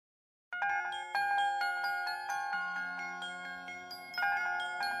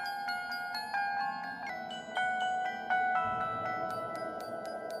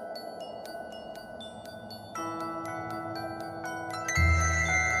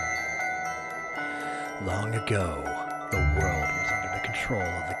Long ago, the world was under the control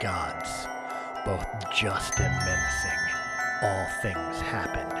of the gods, both just and menacing. All things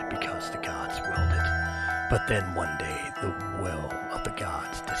happened because the gods willed it. But then one day, the will of the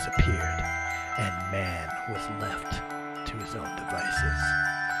gods disappeared, and man was left to his own devices.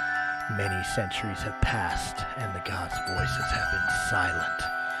 Many centuries have passed, and the gods' voices have been silent.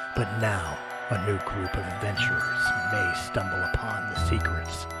 But now, a new group of adventurers may stumble upon the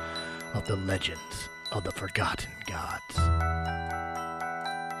secrets of the legends of the forgotten gods.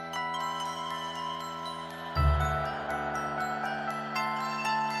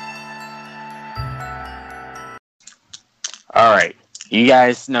 Alright, you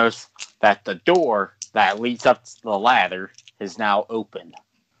guys notice that the door that leads up to the ladder is now open.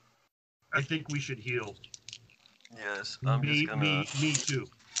 I think we should heal. Yes, I'm just gonna. Me too.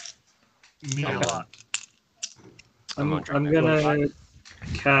 Me a lot. I'm gonna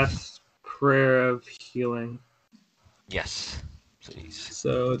cast Prayer of Healing. Yes, please.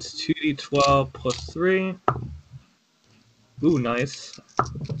 So it's 2d12 plus 3. Ooh, nice.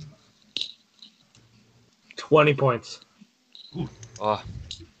 20 points. Oh,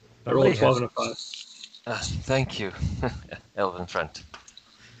 I rolled a 12 and a 5. thank you, Elven friend.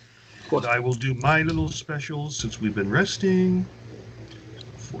 But I will do my little specials since we've been resting.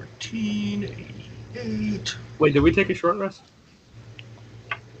 1488. Wait, did we take a short rest?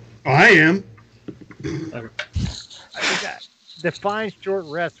 I am. Okay. I think that define short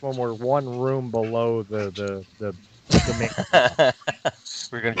rest when we're one room below the main.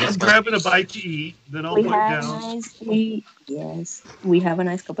 We're gonna I'm just grabbing a bite to eat, then I'll We put have down. we have a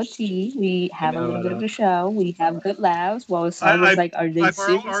nice cup of tea. We have a little bit of a show. We have good laughs. Well, so I was like, are they I borrow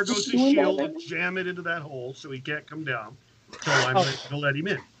seriously Argos' doing shield that? and jam it into that hole so he can't come down. So I'm going to let him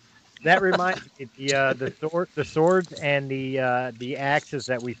in. That reminds me, the swords and the axes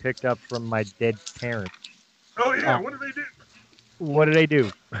that we picked up from my dead parents. Oh yeah, what do they do? What do they do?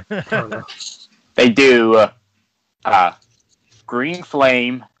 I don't know. They do green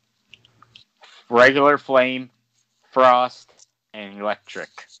flame, regular flame, frost, and electric.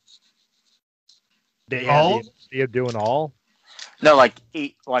 They All? have the idea of doing all. No, like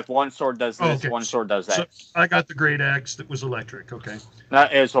one sword does this, Okay. one sword does that. So I got the great axe that was electric. Okay. No,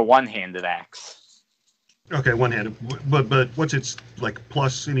 it's a one-handed axe. Okay, one-handed. But what's its like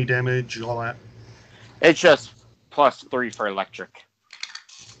plus any damage, all that? It's just +3 for electric.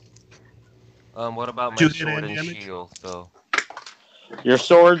 What about my Do you hit sword any and damage? shield, though? Your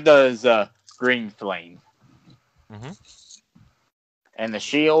sword does green flame. Mhm. And the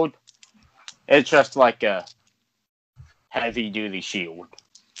shield, it's just like a heavy-duty shield.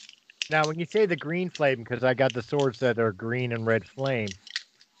 Now, when you say the green flame, because I got the swords that are green and red flame.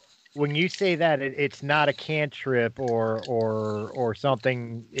 When you say that, it's not a cantrip or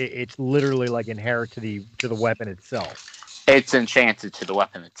something. It's literally like inherent to the weapon itself. It's enchanted to the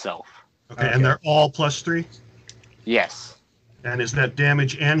weapon itself. Okay, Okay. and they're all +3? Yes, And is that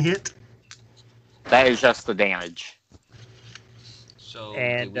damage and hit? that is just the damage. So,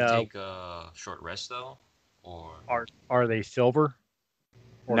 And, did we take a short rest, though? Or... Are they silver?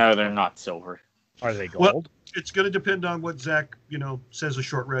 Or No, they're not silver. Are they Well- gold? It's going to depend on what Zach, says a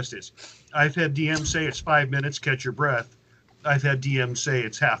short rest is. I've had DM say it's 5 minutes, catch your breath. I've had DM say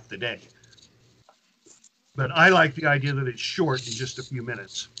it's half the day. But I like the idea that it's short in just a few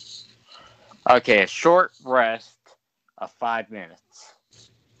minutes. Okay, a short rest of 5 minutes.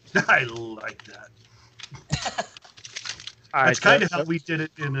 I like that. All That's right, kind of how we did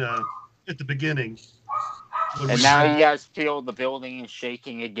it in at the beginning. When And we- now you guys feel the building is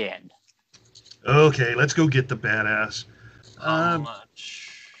shaking again. Okay, let's go get the badass. How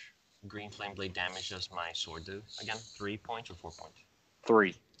much green flame blade damage does my sword do? Again, 3 points or 4 points?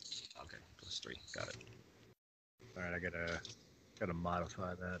 3. Okay, +3. Got it. All right, I gotta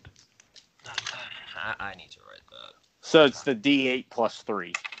modify that. I need to write that. So it's the D8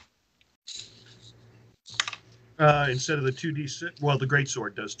 +3. Instead of the 2d6, well, the great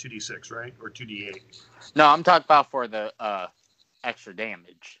sword does 2d6, right? Or 2d8. No, I'm talking about for the extra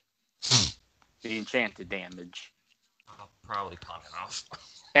damage. The enchanted damage. I'll probably pawn it off.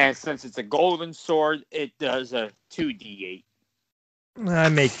 And since it's a golden sword, it does a 2d8. I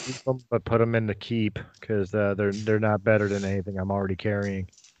may keep them, but put them in the keep because they're not better than anything I'm already carrying.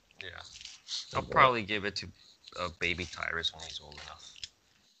 Yeah. I'll probably give it to baby Tyrus when he's old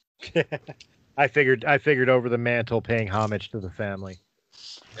enough. I figured over the mantle, paying homage to the family.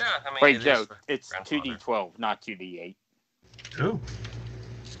 Yeah, I mean, Wait, it no, is for it's grandfather. 2d12, not 2d8. Oh.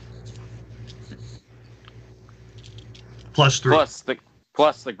 +3.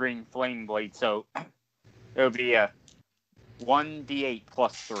 Plus the green flame blade, so it would be a 1d8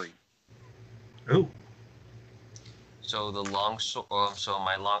 +3. Oh. So the long sword. So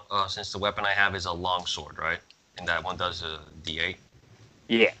my long. Since the weapon I have is a long sword, right? And that one does a D8.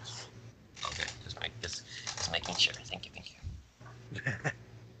 Yes. Okay, just making sure. Thank you.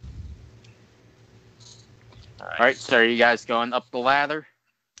 All All right, so are you guys going up the ladder?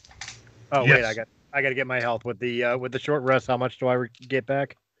 Oh Yes. wait, I got to get my health with the short rest. How much do I get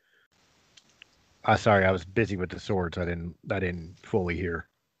back? Sorry, I was busy with the swords. I didn't fully hear.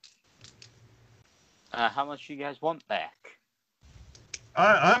 How much you guys want back?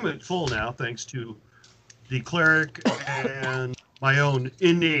 I'm at full now, thanks to the cleric and my own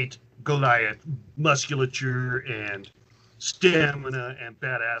innate Goliath musculature and stamina and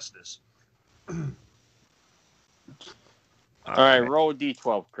badassness. All right, roll a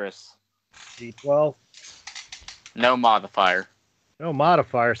d12, Chris. D12. No modifier. No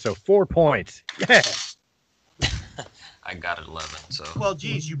modifier, so 4 points. Yeah. I got it 11. So Well,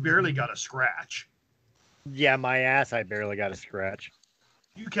 geez, you barely got a scratch. Yeah, my ass. I barely got a scratch.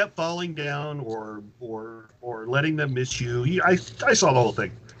 You kept falling down or letting them miss you. I saw the whole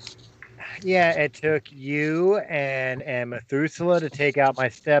thing. Yeah, it took you and Methuselah to take out my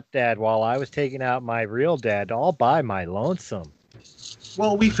stepdad while I was taking out my real dad all by my lonesome.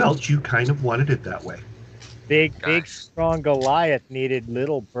 Well, we felt you kind of wanted it that way. Big, strong Goliath needed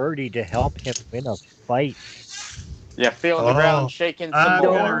little Birdie to help him win a fight. Yeah, feeling the Oh, ground shaking some I'm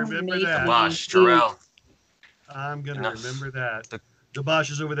more. gonna remember that. Bosh, Jarrell. I'm gonna Enough. remember that. The- The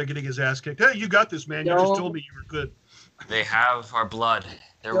Bosch is over there getting his ass kicked. Hey, you got this, man. You just told me you were good. They have our blood.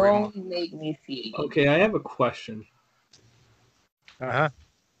 They're Don't make me feel. Okay, I have a question. Uh-huh.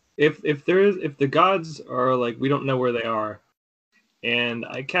 If the gods are like we don't know where they are, and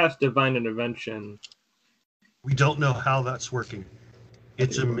I cast divine intervention, We don't know how that's working.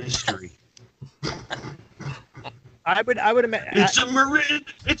 It's a mystery. I would imagine.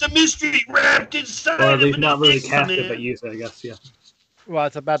 It's a mystery wrapped inside. or of they've an not really enigma, cast it, man. but use it, I guess. Yeah. Well, I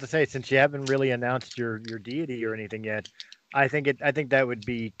was about to say, since you haven't really announced your deity or anything yet, I think that would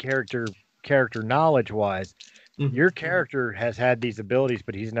be character knowledge wise. Mhm. Your character has had these abilities,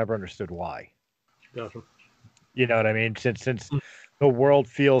 but he's never understood why. Gotcha. You know what I mean? Since the world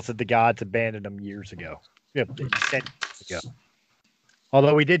feels that the gods abandoned him years ago. Yeah, centuries ago.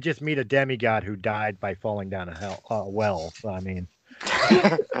 Although we did just meet a demigod who died by falling down a well. So, I mean,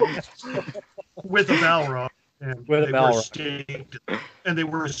 With a Balrog. And With a they were Balrog. staked, and they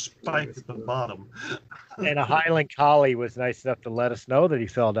were spiked at the bottom. and a Highland collie was nice enough to let us know that he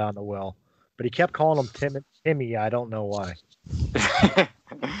fell down the well, but he kept calling him Timmy. I don't know why.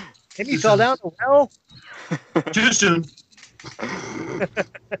 Timmy fell down the well. Too soon.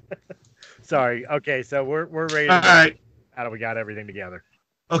 Sorry. Okay, so we're ready. All right. How do we got everything together?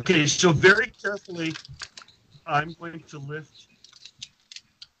 Okay, so very carefully, I'm going to lift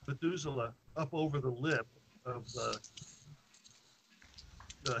Methuselah up over the lip of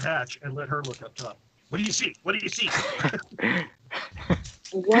the hatch and let her look up top. What do you see? What do you see?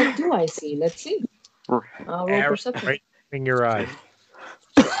 What do I see? Let's see. Roll perception. Right in your eyes.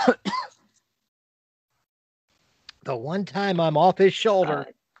 The one time I'm off his shoulder.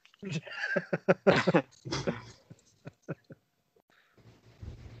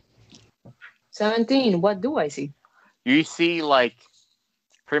 17. What do I see? You see, like,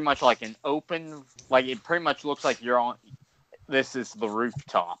 pretty much like an open, like, it pretty much looks like you're on, this is the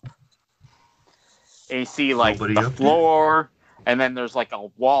rooftop. And you see, like, Nobody the up there? floor, and then there's, like, a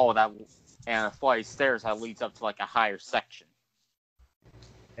wall and a flight of stairs that leads up to, like, a higher section.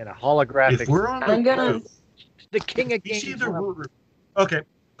 And a holographic. If we're on I'm the gonna- roof, The king of you see games. the roof. Okay,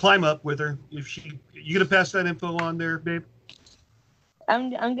 climb up with her. You gonna pass that info on there, babe? I'm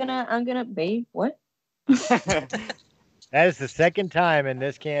gonna babe. What? That is the second time in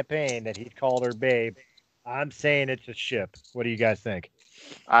this campaign that he's called her babe. I'm saying it's a ship. What do you guys think?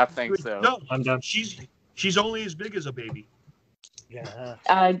 I think so. No, I'm done. she's only as big as a baby. Yeah.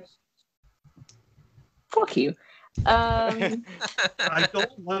 Fuck you. I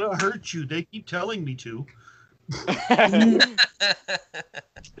don't want to hurt you. They keep telling me to.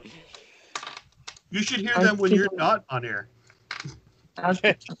 You should hear I'm them when you're keeping- not on air. I'm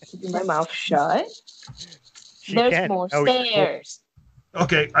keeping my mouth shut. She There's can. more Oh, stairs.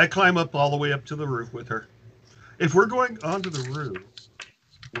 Okay, I climb up all the way up to the roof with her. If we're going onto the roof,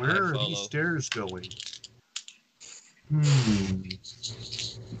 where are these follow. stairs going?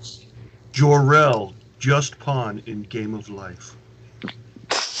 Jor-El, just pawn in Game of Life.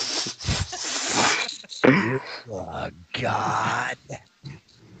 Oh, God.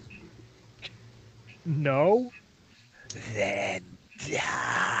 No? Then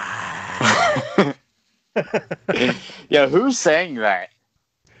die. Yeah, who's saying that?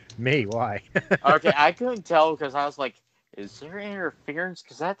 Me? Why? Okay, I couldn't tell because I was like, is there interference?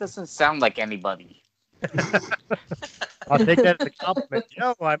 Because that doesn't sound like anybody. I'll take that as a compliment.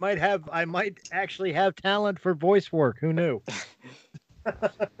 I might actually have talent for voice work. Who knew?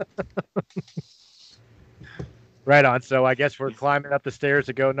 Right on. So I guess we're climbing up the stairs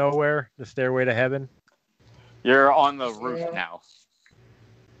to go nowhere. The stairway to heaven. You're on the roof now.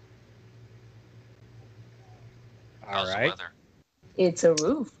 All How's the right. weather? It's a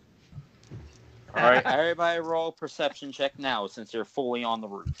roof. All right, everybody roll a perception check now since you're fully on the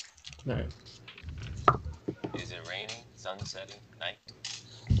roof. All right. Is it raining? Sun setting? Night?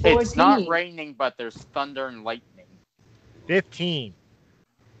 It's not 14. raining, but there's thunder and lightning. 15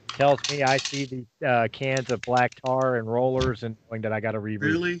 tells me I see the cans of black tar and rollers and knowing that I got to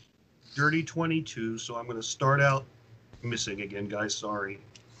reread. Really? Dirty 22, so I'm going to start out missing again, guys. Sorry.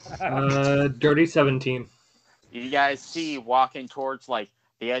 Dirty 17. You guys see walking towards like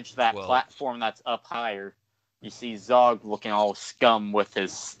the edge of that Well- platform that's up higher. You see Zog looking all scum with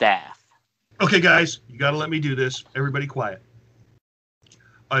his staff. Okay, guys, you got to let me do this. Everybody quiet.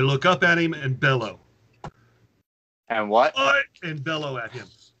 I look up at him and bellow. And what? And bellow at him.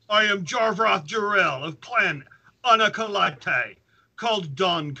 I am Jarvroth Jarrell of Clan Anakalate, called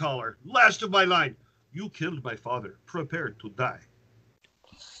Dawn Caller. Last of my line. You killed my father. Prepare to die.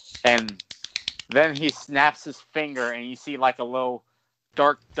 And then he snaps his finger, and you see like a little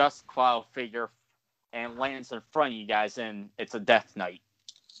dark dust cloud figure, and lands in front of you guys, and it's a Death Knight.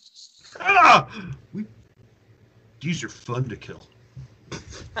 Ah! These are fun to kill.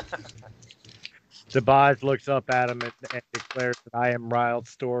 Sabaz looks up at him and declares that I am Riled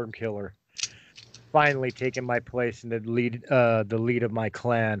Stormkiller, finally taking my place in the lead of my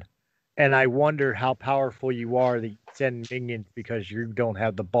clan. And I wonder how powerful you are that you send minions because you don't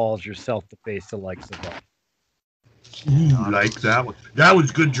have the balls yourself to face the likes of us. Like that one. That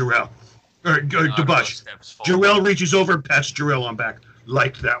was good, Jarrell. Or Dabush. Steps forward. Jarrell reaches over and pats Jarrell on back.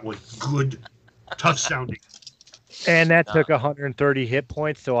 Like that one. Good. Tough sounding. And that took 130 hit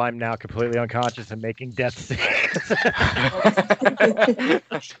points, so I'm now completely unconscious and making death saves.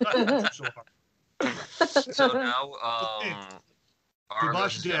 So hard. So now,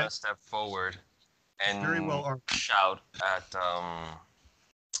 Argos is Dabash gonna dead. step forward and Very well armed. shout at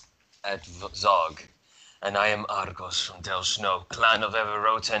Zog. And I am Argos from Del Snow, clan of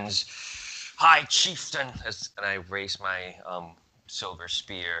Everotans, High Chieftain. And I raise my silver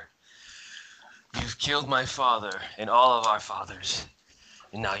spear. You've killed my father and all of our fathers,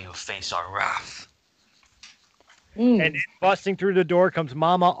 and now you'll face our wrath. Mm. And in busting through the door comes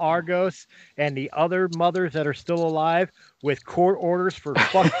Mama Argos and the other mothers that are still alive with court orders for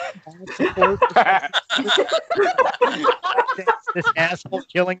fucking support. This asshole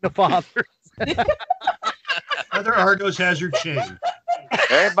killing the father. Other Argos has her chain.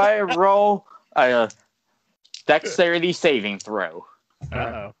 Everybody roll a dexterity saving throw.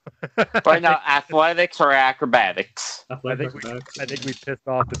 Uh-oh. Right now, athletics or acrobatics? I think we pissed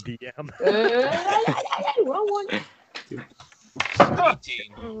off the DM. Wrong one. 18.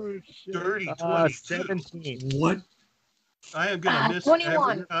 Oh, shit. Dirty 22. 17. What? I am going to miss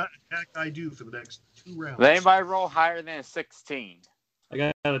 21. every attack I do for the next 2 rounds. Did anybody roll higher than a 16? I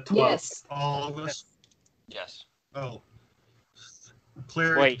got a 12. Yes. All of us? Yes. Oh.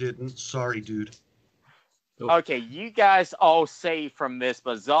 Cleric Wait. didn't. Sorry, dude. Okay, you guys all save from this,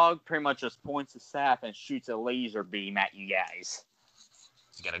 but Zog pretty much just points his staff and shoots a laser beam at you guys.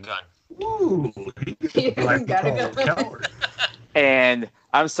 He's got a gun. Ooh. Gotta go. Coward. And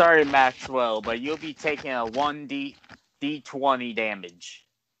I'm sorry, Maxwell, but you'll be taking a 1d20 damage.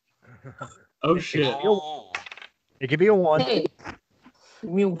 Oh shit. Oh. It could be a 1. Hey.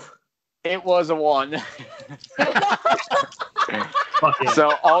 Mew. It was a 1. Fuck it.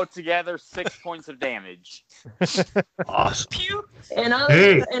 So altogether, 6 points of damage. Awesome. Pew. And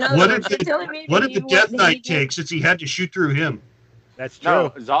Hey, what words, did you're telling me What that did the you Death wouldn't Knight hate take since he had to shoot through him? That's true.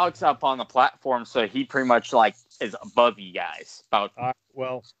 No, Zog's up on the platform, so he pretty much like is above you guys, about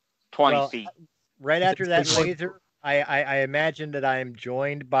Well, 20 Well, feet. right after that laser, I imagine that I am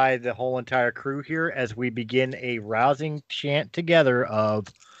joined by the whole entire crew here as we begin a rousing chant together of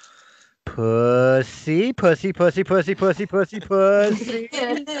pussy, pussy, pussy, pussy, pussy, pussy, pussy.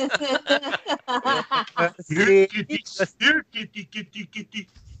 Here, pussy. kitty, here, kitty, kitty, kitty.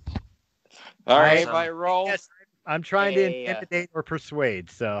 All right, Awesome. everybody roll. Yes, I'm trying to Yeah. intimidate or persuade,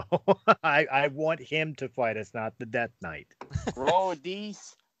 so I want him to fight us, not the Death Knight. Roll a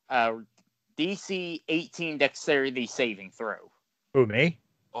DC 18 dexterity saving throw. Who, me?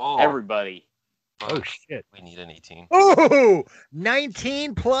 Oh. Everybody. Oh, Fuck. shit. We need an 18. Oh,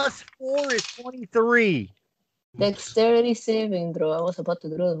 19 plus 4 is 23. Dexterity saving throw. I was about to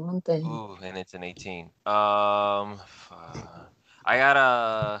do the one thing. Ooh, and it's an 18. I got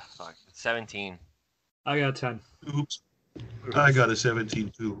a 17. I got 10. Oops. I got a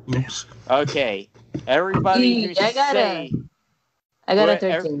 17 too. Oops. Okay, everybody who I got saved, I got a Where-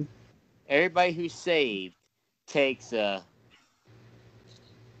 13. everybody who saved takes half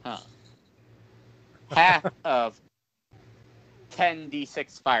of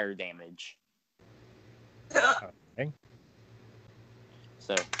 10d6 fire damage. Okay.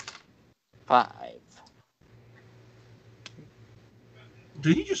 So 5.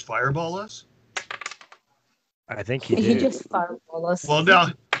 Did he just fireball us? I think he He did. just fireball us. Well, now,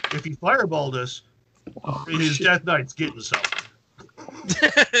 if he fireballed us, his Death Knight's getting some.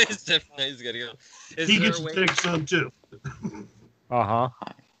 It's definitely he's gotta go. Is He there gets a to way? take some too. Uh-huh.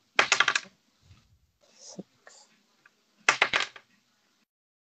 6.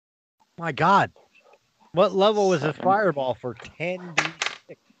 My God. What level was a fireball for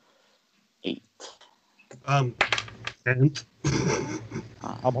 10d6? 8. 10th.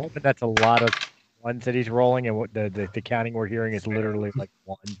 I'm hoping that's a lot of ones that he's rolling, and what the counting we're hearing is literally like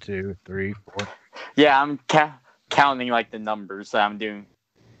 1, 2, 3, 4. Yeah, I'm counting like the numbers that I'm doing.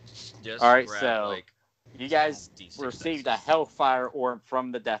 Just All right, grab, so like, you guys D6 received dice. a Hellfire Orb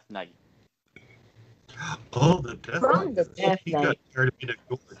from the Death Knight. Oh, the Death From the Death He got Knight. tired of being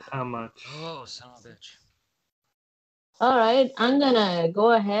ignored. How much? Oh, son of a bitch. All right, I'm gonna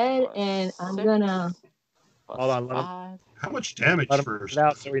go ahead and I'm Six. gonna. Plus Hold on, let him- 5. How much damage Let him first? put it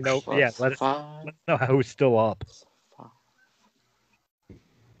out so we know. Plus Yeah, let us 5. know who's still up. 5.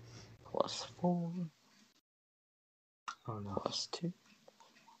 Plus 4. Oh no. Plus 2.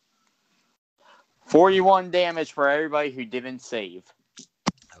 41 damage for everybody who didn't save.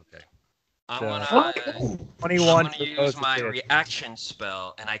 Okay. I So- wanna. Okay. 21 I'm for gonna use those my that did. reaction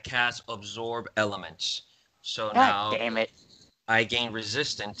spell, and I cast Absorb Elements. So God now damn it. I gain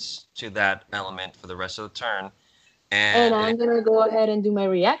resistance to that element for the rest of the turn. And And I'm gonna go ahead and do my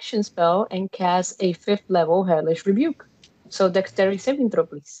reaction spell and cast a 5th level Hellish Rebuke. So dexterity saving throw,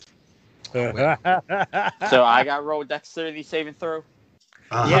 please. So I got rolled dexterity saving throw.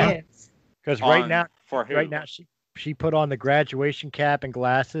 Uh-huh. Yes. Because right On- now, for who? right now she put on the graduation cap and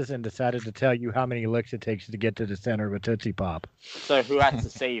glasses and decided to tell you how many licks it takes to get to the center of a Tootsie Pop. So who has to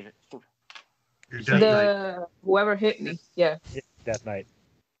save it? Your Death Knight. Whoever hit me. Yeah. Death Knight.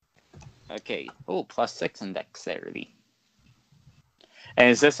 Okay. Oh, plus 6 in dexterity. And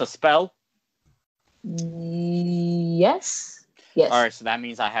is this a spell? Yes. Yes. All right, so that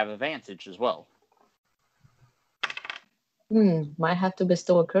means I have advantage as well. Might have to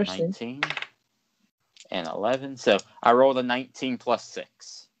bestow a curse. then. 19 and 11. So I rolled a 19 plus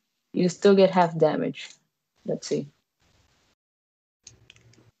 6. You still get half damage. Let's see.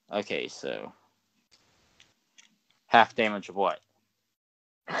 Okay, so half damage of what?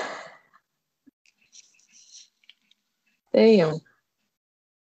 Damn.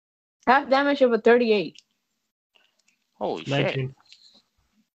 Half damage of a 38. Holy shit. 19.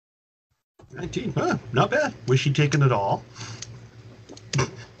 19. Huh, not bad. Was she taking it all? Okay,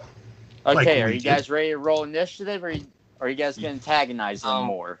 Like are we you did. guys ready to roll initiative, or are you guys going to antagonize them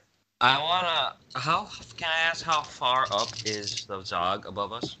more? I wanna. How can I ask how far up is the Zog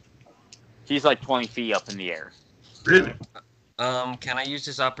above us? He's like 20 feet up in the air. Really? Can I use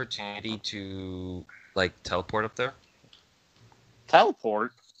this opportunity to like teleport up there?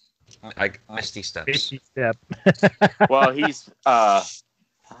 Teleport? Like Misty Steps. 50 step. Well, he's 5,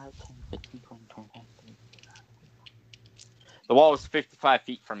 10, 15, 20, 25, 30. The wall is 55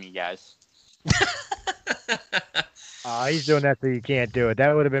 feet from you guys. He's doing that so you can't do it.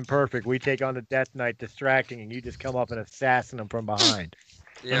 That would have been perfect. We take on the Death Knight distracting, and you just come up and assassin him from behind.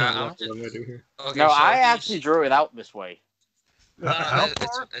 Yeah, I don't know I'm what just, I'm gonna do here. okay, No, so I he's- actually drew it out this way. No, How it's-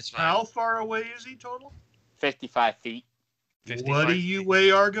 far? it's fine. How far away is he total? 55 feet. 55 What do you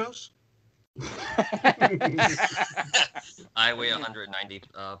weigh, Argos? I weigh 190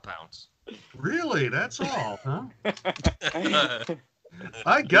 pounds. Really? That's all, huh?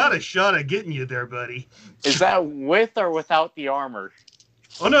 I got a shot at getting you there, buddy. Is that with or without the armor?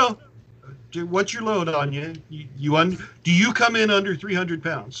 Oh no. What's your load on you? Do you come in under 300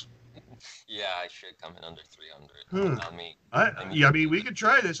 pounds? Yeah, I should come in under 300 on me. I mean, we could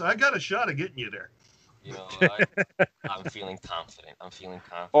try this. I got a shot at getting you there. You know, I'm feeling confident.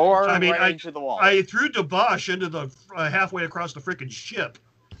 Or I mean, right into the wall? I threw Dabosh into the halfway across the freaking ship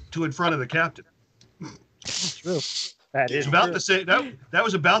to in front of the captain. True. That It's is about true. the same. That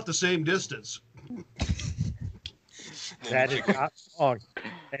was about the same distance. That is not wrong.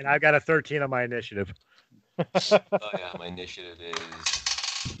 And I've got a 13 on my initiative. Oh yeah, my initiative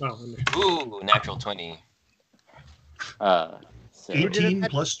is Oh, ooh natural 20. So 18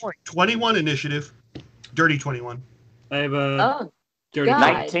 plus 21 initiative. Dirty 21. I have a Oh, dirty God.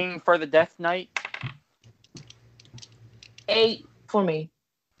 19 for the Death Knight 8 for me.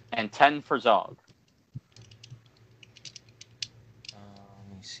 and 10 for Zog.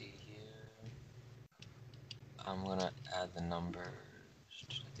 Let me see here. I'm gonna add the numbers.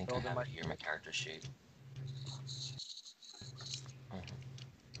 I think I have it here in my character sheet.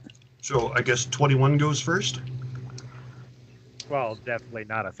 So I guess 21 goes first. Well, definitely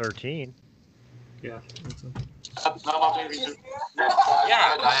not a 13. Yeah.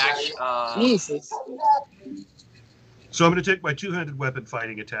 Yeah, I actually. Jesus. So I'm going to take my two-handed weapon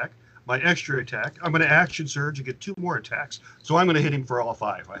fighting attack, my extra attack. I'm going to action surge and get 2 more attacks. So I'm going to hit him for all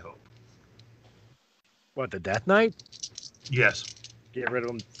 5, I hope. What, the Death Knight? Yes. Get rid of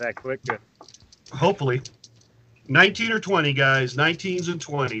him that quick. Good. Hopefully. 19 or 20, guys. 19s and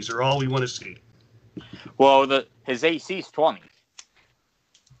 20s are all we want to see. Well, his AC is 20.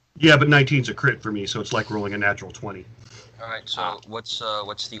 Yeah, but 19's a crit for me, so it's like rolling a natural 20. All right. So what's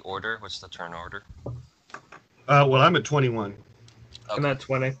the order? What's the turn order? Well, I'm at 21. I'm at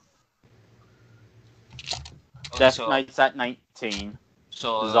 20. Okay, Death so, Knight's at 19.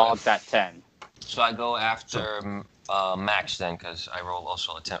 so Zog's at 10. So I go after Max then, because I roll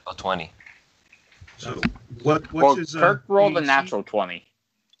also a 20. So what's Well, his... Kirk rolled a AC? natural 20.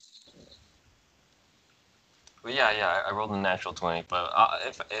 Well, yeah, I rolled a natural 20, but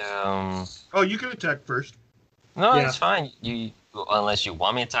Oh, you can attack first. no, Yeah. it's fine. Unless you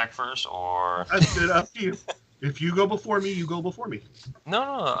want me to attack first, or That's it, up to you. If you go before me, you go before me.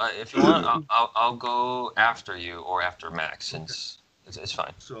 no. If you want, I'll go after you or after Max, since it's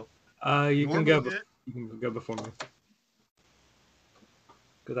fine. So You can normal go. hit. You can go before me.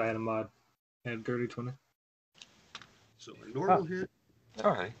 Because I had a mod. I had dirty 20. So a normal hit.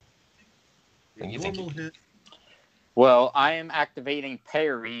 All right. A Thank you. normal hit. Well, I am activating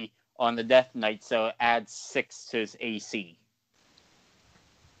parry on the Death Knight, so it adds 6 to his AC.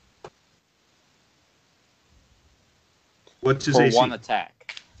 What's his For AC? one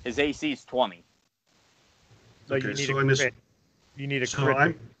attack. His AC is 20. So Okay, you need so a I missed- crit. You need a So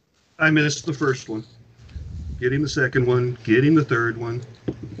crit. I missed the first one. Getting the second one. Getting the third one.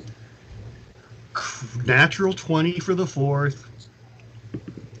 Natural 20 for the fourth.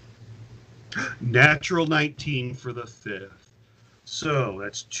 Natural 19 for the fifth. So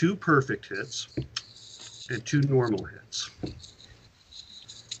that's 2 perfect hits and 2 normal hits.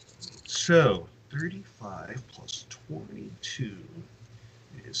 So 35 plus 22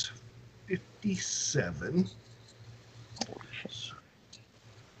 is 57.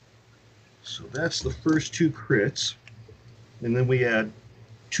 So that's the first 2 crits. And then we add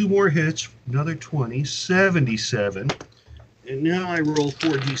 2 more hits, another 20, 77. And now I roll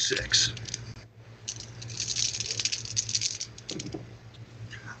 4d6.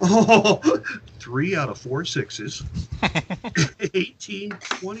 Oh, 3 out of 4 sixes. 18,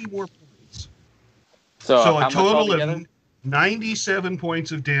 20 more points. So, So how a much total altogether? of 97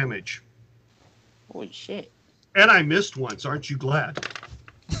 points of damage. Holy shit. And I missed once, aren't you glad?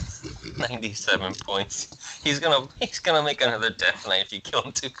 97 points. He's gonna make another Death Knight if you kill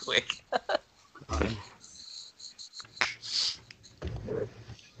him too quick.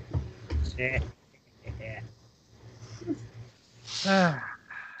 Yeah. Yeah.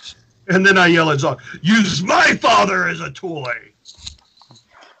 And then I yell at Zog, use my father as a toy!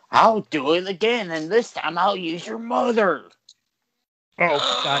 I'll do it again, and this time I'll use your mother.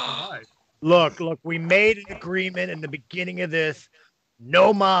 Oh, God. Why? Look, we made an agreement in the beginning of this.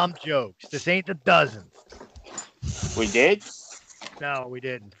 No mom jokes. This ain't the dozens. We did? No, we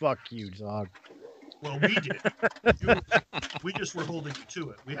didn't. Fuck you, Zog. Well, we did. We just were holding you to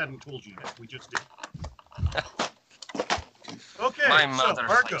it. We hadn't told you yet. We just did. Okay, My so mother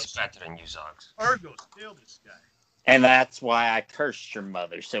fights Argos. better than you, Zogs. Argos, nail this guy. And that's why I cursed your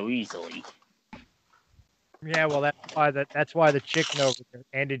mother so easily. Yeah, well, that's why the chicken over there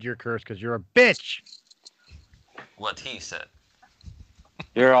ended your curse, because you're a bitch. What he said.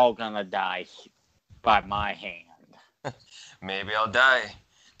 You're all gonna die by my hand. Maybe I'll die,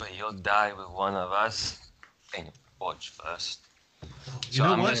 but you'll die with one of us. And you forge first. You So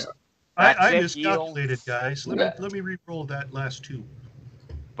know I'm what? gonna- I That's it, miscalculated, guys. Let me re-roll that last 2.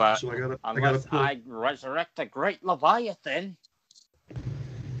 But So I gotta unless pull. I resurrect the great Leviathan,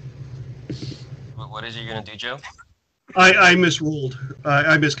 What is you gonna do, Joe? I misrolled.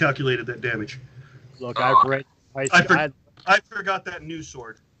 I miscalculated that damage. Look, Oh, I've read. I forgot that new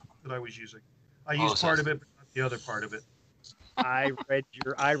sword that I was using. I used so part of it, but not the other part of it. I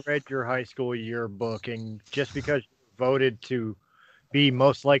read your high school yearbook, and just because you voted to be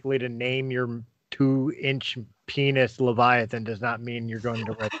most likely to name your 2-inch penis Leviathan does not mean you're going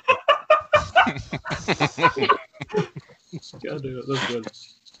to red. God, dude, that's good.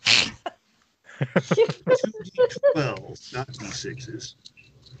 2d12, not d6s.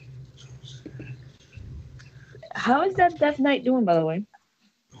 How is that Death Knight doing, by the way?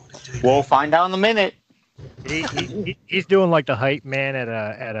 We'll find out in a minute. He's doing like the hype man at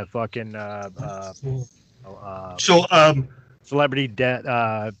a fucking So, celebrity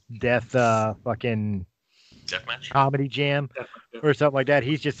death fucking Deathmatch. comedy jam or something like that.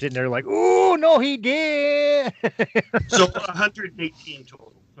 He's just sitting there like, "Ooh, no, he did." so 118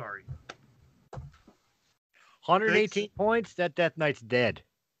 total. Sorry. 118 points. That Death Knight's dead.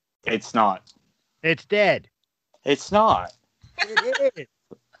 It's not. It's dead. It's not. It is.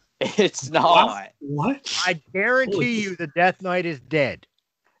 It's not. What? I guarantee you, the Death Knight is dead.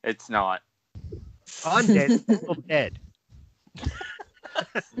 It's not. Undead, still dead.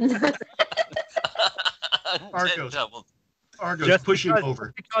 Argos. Double. Argos, Just push him because-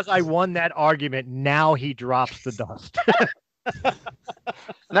 over. Because I won that argument, now he drops the dust.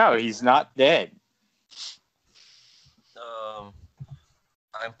 No, he's not dead.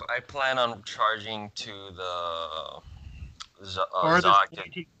 I plan on charging to the Farthest Zog.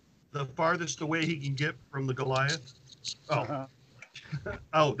 way the farthest away he can get from the Goliath. Oh,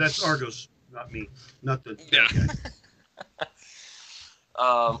 oh, that's Argos, not me, not the. Yeah.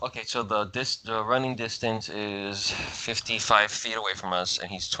 Okay, so the running distance is 55 feet away from us,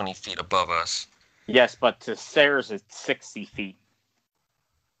 and he's 20 feet above us. Yes, but to stairs it's 60 feet.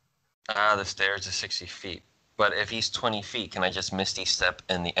 The stairs is 60 feet. But if he's 20 feet, can I just Misty Step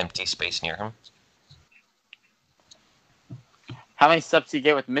in the empty space near him? How many steps do you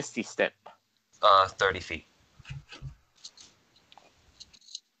get with Misty Step? 30 feet.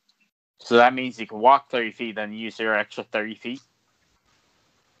 So that means you can walk 30 feet, then use your extra 30 feet?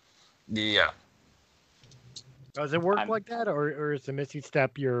 Yeah. Does it work like that, or is the Misty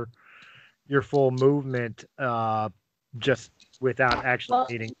Step your full movement, just without actually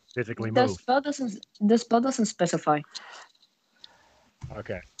needing to physically The move? spell doesn't specify.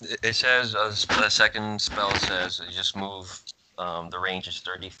 Okay. It says the second spell says you just move. The range is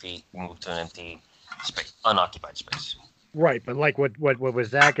 30 feet. You move to an empty space, unoccupied space. Right, but like what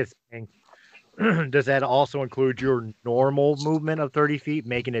Zach is saying, does that also include your normal movement of 30 feet,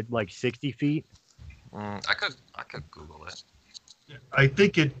 making it like 60 feet? I could Google it. I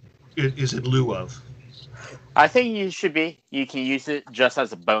think it is in lieu of. I think you can use it just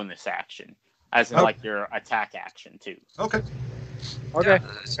as a bonus action. As in Oh. like your attack action too. Okay. Okay, Yeah,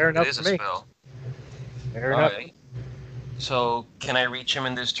 fair enough It is for a me. spell. Fair enough. Alright. So can I reach him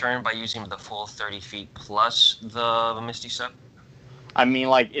in this turn by using the full 30 feet plus the Misty Step? I mean,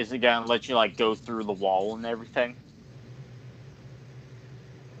 like, is it gonna let you like go through the wall and everything?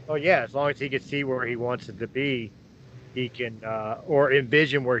 Oh yeah, as long as he can see where he wants it to be, he can or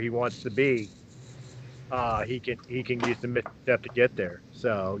envision where he wants to be. He can use the Misty Step to get there.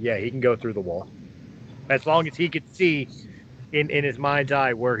 So yeah, he can go through the wall. As long as he can see in his mind's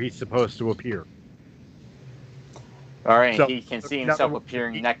eye where he's supposed to appear. All right, So- he can see in himself other words,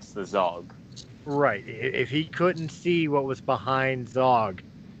 appearing next to Zog. Right. If he couldn't see what was behind Zog,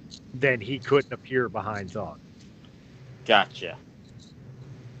 then he couldn't appear behind Zog. Gotcha.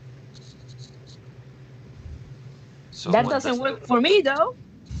 So That what doesn't does- work for me though.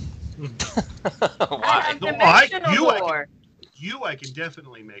 I Why? have No, dimensional you, I can- door. You, I can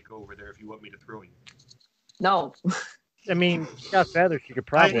definitely make over there if you want me to throw you. No. I mean, she got feathers. She could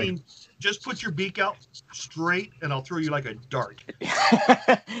I probably. mean, just put your beak out straight, and I'll throw you like a dart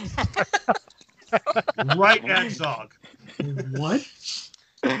right at Zog. What?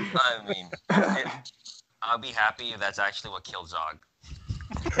 I mean, I'll be happy if that's actually what killed Zog.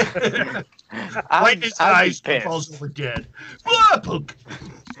 Right in his eyes, be he pissed. falls over dead. Ah, poke.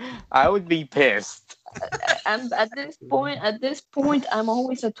 I would be pissed. And at this point, I'm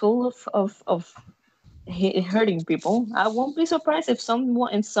always a tool of hurting people. I won't be surprised if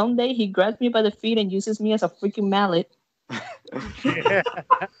someday he grabs me by the feet and uses me as a freaking mallet. No, Damn.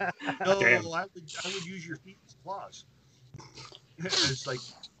 I would use your feet as claws. It's like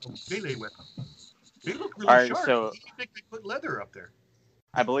a melee weapon. They look really All right, sharp. so- You think they put leather up there?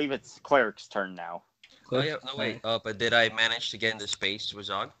 I believe it's Cleric's turn now. Oh yeah, no wait. But did I manage to get into space with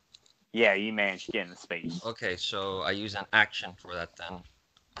Zog? Yeah, you managed to get into space. Okay, so I use an action for that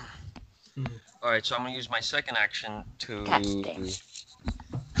then. Alright, so I'm gonna use my second action to.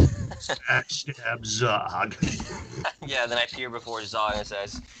 Stab Zog. Yeah, then I appear before Zog and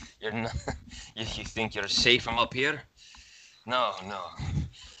says, "You're not, you think you're safe from up here? No.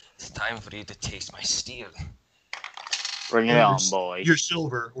 It's time for you to taste my steel." Bring it on, boy. Your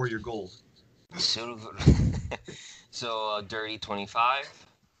silver or your gold. Silver. So, dirty 25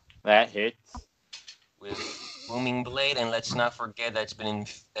 That hits. with booming blade, and let's not forget that's been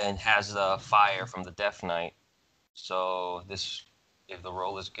and has the fire from the Death Knight. So this, if the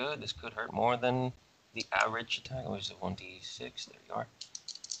roll is good, this could hurt more than the average attack. What is it? 1d6. There you are.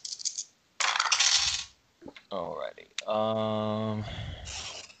 Alrighty.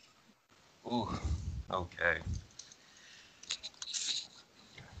 Ooh. Okay.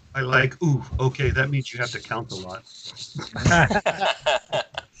 I like, ooh, okay, that means you have to count a lot.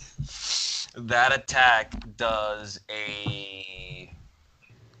 That attack does in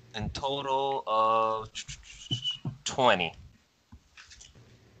total of 20.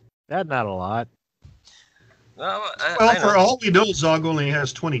 That's not a lot. No, Well, I know. for all we know, Zog only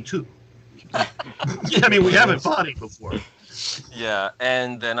has 22. I mean, we haven't fought him before. Yeah,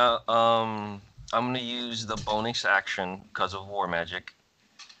 and then I'm gonna use the bonus action because of War Magic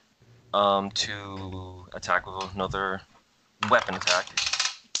to attack with another weapon attack.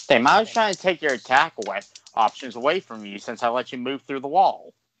 Damn, I was trying to take your attack options away from you since I let you move through the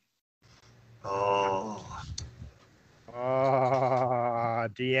wall. Oh.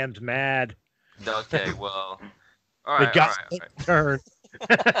 DM's mad. Okay, well, all They right, got all turn.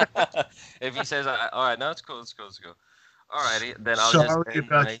 right. If he says, all right, no, it's cool, let's go. Alrighty, then I'll Sorry just end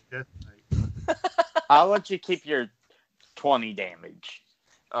about my... Death Knight. I'll let you keep your 20 damage.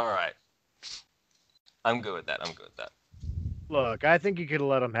 All right. I'm good with that. Look, I think you could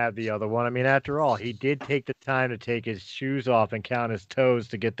let him have the other one. I mean, after all, he did take the time to take his shoes off and count his toes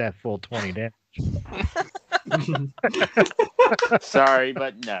to get that full 20 damage. Sorry,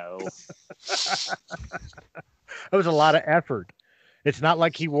 but no. That was a lot of effort. It's not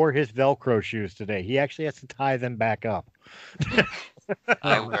like he wore his Velcro shoes today. He actually has to tie them back up. I Oh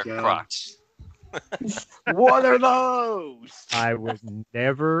my wear God. Crocs. What are those? I would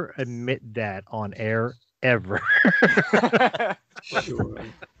never admit that on air ever. Sure.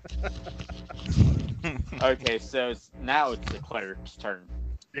 Okay, so now it's the cleric's turn.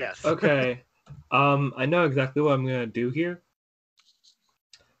 Yes. Okay. I know exactly what I'm gonna do here.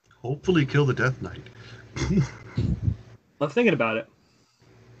 Hopefully kill the Death Knight. I was thinking about it,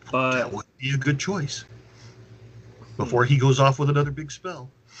 but That would be a good choice. Before he goes off with another big spell.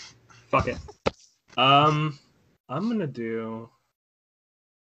 fuck it. I'm gonna do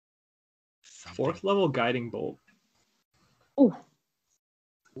fourth level guiding bolt. Ooh.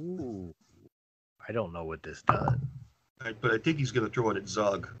 I don't know what this does. But I think he's going to throw it at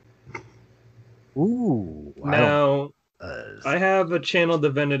Zog. Ooh. Now Does. I have a channel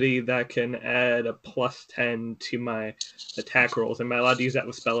divinity that can add a +10 to my attack rolls. Am I allowed to use that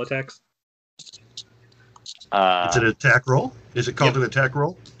with spell attacks? It's an attack roll? Is it called Yep. an attack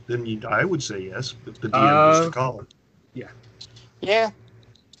roll? Then I would say yes, if the DM wants to call it. yeah,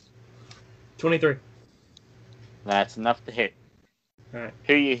 23. that's enough to hit. Alright.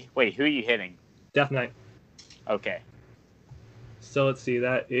 Who are you hitting? Death Knight. Okay. So let's see,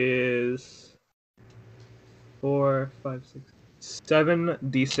 that is 4, 5, 6,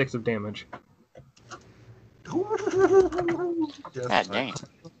 7d6 of damage. God dang.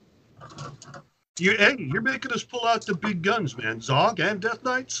 You're making us pull out the big guns, man. Zog and Death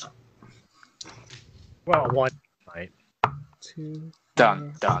Knights? Well, one night. 2,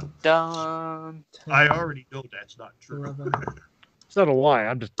 Dun, dun, dun. 10, I already know that's not true. 11. So do I.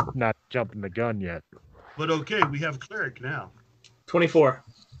 I'm just not jumping the gun yet. But okay, we have Cleric now. 24.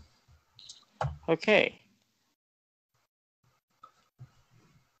 Okay.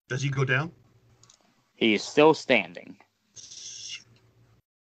 Does he go down? He is still standing.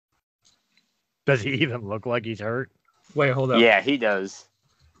 Does he even look like he's hurt? Wait, hold up. Yeah, he does.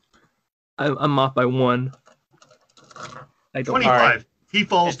 I'm off by 1. I don't. 25. Alright. He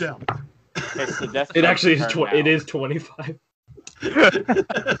falls It's- down. It's the Death It Knight's actually is. turn It now. is 25.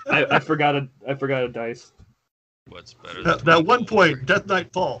 I forgot a dice. What's better than At one point, Death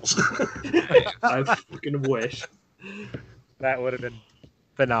Knight falls. I fucking wish. That would have been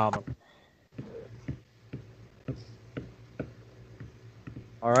phenomenal.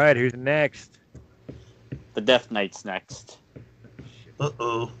 All right, who's next? The Death Knight's next.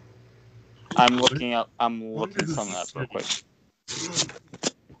 Uh-oh. I'm looking who's something up real quick.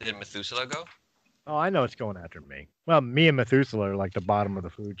 Did Methuselah go? Oh, I know it's going after me. Well, me and Methuselah are like the bottom of the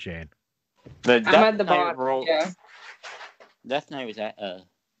food chain. The I'm Death at the Knight bottom. rolled. Yeah. Death Knight was at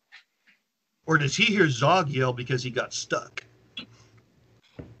Or does he hear Zog yell because he got stuck?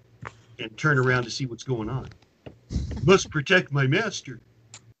 And turn around to see what's going on. Must protect my master.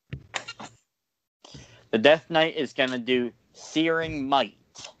 the Death Knight is gonna do Searing Might.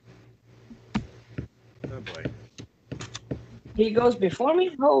 Oh boy. He goes before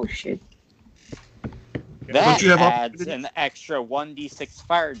me? Oh shit. That you have adds opportunity? an extra 1d6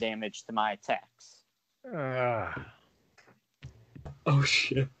 fire damage to my attacks. Oh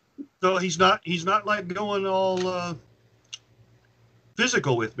shit. So he's not like going all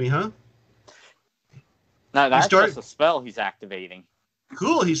physical with me, huh? No, that's started- just a spell he's activating.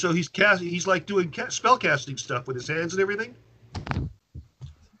 Cool. He's like doing spell casting stuff with his hands and everything.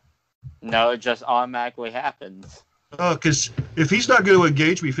 No, it just automatically happens. Oh, because if he's not going to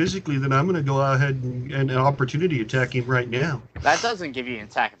engage me physically, then I'm going to go ahead and an opportunity attack him right now. That doesn't give you an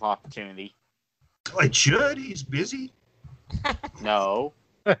attack of opportunity. I should. He's busy. No.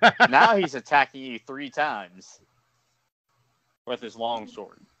 Now he's attacking you 3 times with his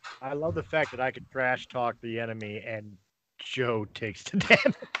longsword. I love the fact that I could trash talk the enemy and Joe takes the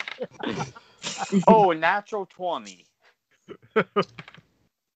damage. Oh, natural 20.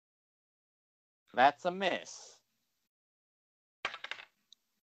 That's a miss.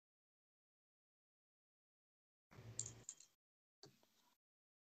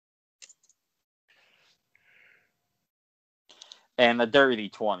 And a dirty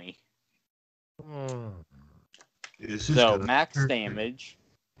 20. This is So good. max damage.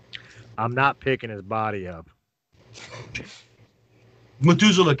 I'm not picking his body up.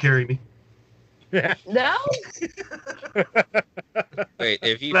 Methuselah, carry me. No. Wait,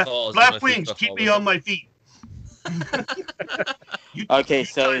 if he Flap, falls, flap Methuselah wings, keep falls me with on him. my feet. Okay,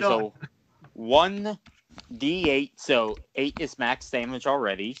 so sign it's on. a 1d8. So 8 is max damage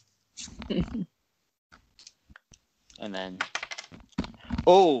already. And then,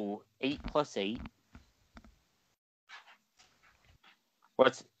 8 plus 8.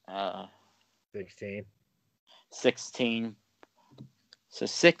 What's 16. 16? So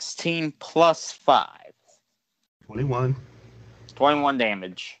 16 plus 5. 21. 21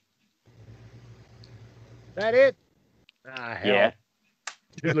 damage. That it? Ah, hell. Yeah.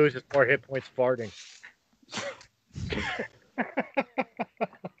 He loses 4 hit points farting.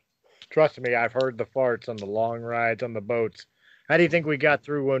 Trust me, I've heard the farts on the long rides on the boats. How do you think we got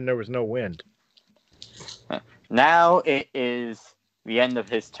through when there was no wind? Now it is the end of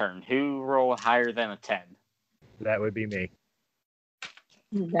his turn. Who rolled higher than a 10? That would be me.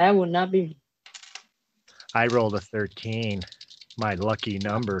 That would not be. I rolled a 13. My lucky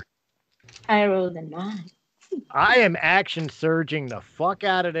number. I rolled a 9. I am action surging the fuck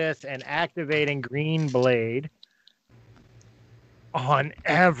out of this and activating Green Blade on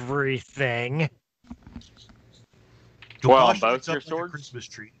everything. Well, Gosh, both it's up your like a swords? Christmas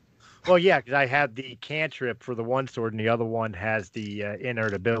tree. Well, yeah, because I have the cantrip for the one sword and the other one has the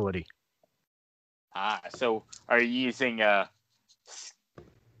inert ability. So are you using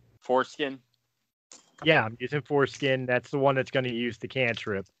foreskin? Yeah, I'm using foreskin. That's the one that's going to use the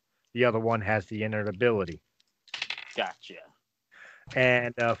cantrip. The other one has the inert ability. Gotcha.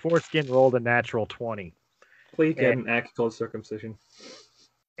 And foreskin rolled a natural 20. Please get an act called circumcision.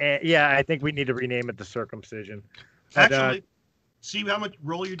 And yeah, I think we need to rename it the circumcision. But, Actually, see how much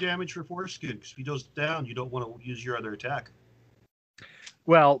roll your damage for foreskin. 'Cause if he goes down, you don't want to use your other attack.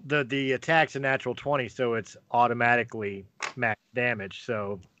 well, the attack's a natural 20, so it's automatically max damage.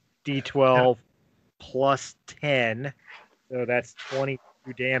 So D12 plus 10, so that's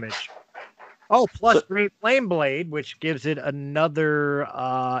 22 damage. Oh, plus Great Flame Blade, which gives it another,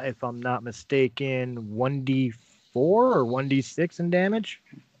 if I'm not mistaken, 1d4 or 1d6 in damage.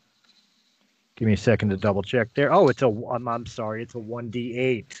 Give me a second to double check there. Oh, I'm sorry, it's a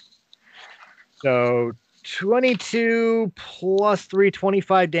 1d8. So 22 plus 3,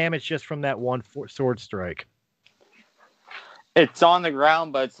 25 damage just from that one sword strike. It's on the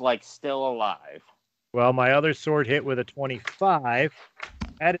ground, but it's like still alive. Well, my other sword hit with a 25.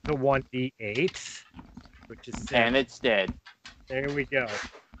 That is a 1d8, which is 7. And it's dead. There we go.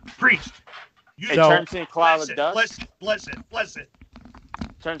 Priest, you It So- turns into a cloud bless of it, dust. bless it, bless it, bless it.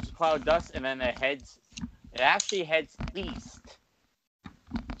 Turns to cloud of dust, and then it actually heads east.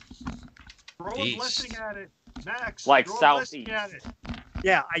 Throw a East. blessing at it, Max. Like throw a blessing southeast. at it.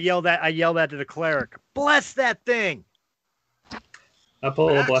 Yeah, I yelled that to the cleric. Bless that thing. I pull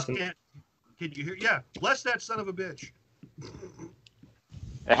a Max, blessing. can you hear? Yeah, bless that son of a bitch.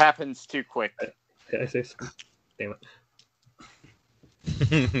 It happens too quick. I say, damn it.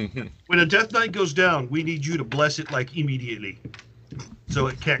 When a Death Knight goes down, we need you to bless it like immediately, so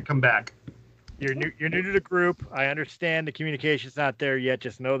it can't come back. You're new to the group. I understand the communication's not there yet.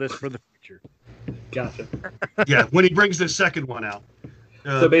 Just know this for the future. Gotcha. Yeah, when he brings the second one out.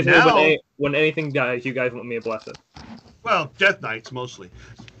 So basically, now, when anything dies, you guys want me to bless it. well, Death Knights mostly.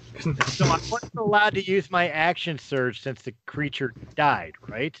 So I wasn't allowed to use my action surge since the creature died,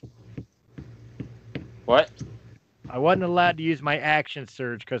 right? What? I wasn't allowed to use my action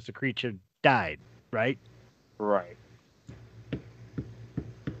surge because the creature died, right? Right.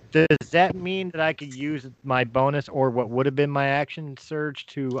 Does that mean that I could use my bonus or what would have been my action surge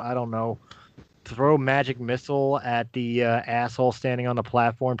to, I don't know, throw magic missile at the asshole standing on the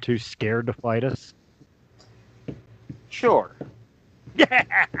platform too scared to fight us? Sure.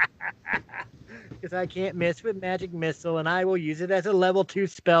 Yeah! Because I can't miss with magic missile, and I will use it as a level 2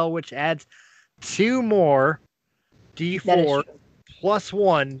 spell, which adds 2 more That is d4 true. plus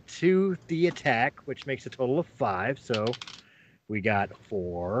 1 to the attack, which makes a total of 5. So we got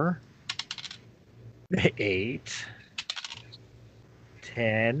 4, 8,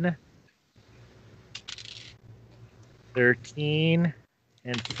 10, 13,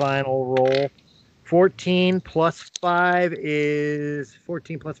 and final roll. 14 plus 5 is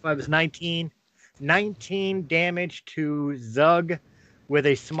 19. 19 damage to Zug with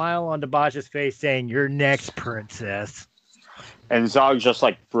a smile on Dabash's face saying, "You're next, princess." And Zog just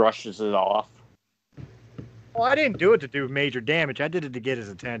like brushes it off. Well, I didn't do it to do major damage. I did it to get his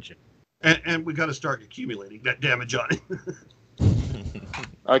attention. And we got to start accumulating that damage on it.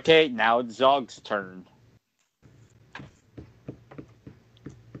 Okay, now it's Zog's turn.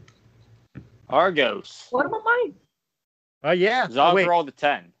 Argos. What about mine? Oh, yeah. Zog Wait. rolled a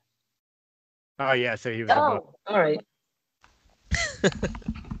 10. Oh, yeah, so he was above. Oh, all right.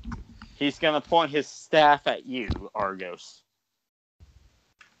 He's going to point his staff at you, Argos.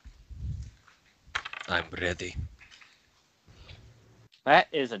 I'm ready. That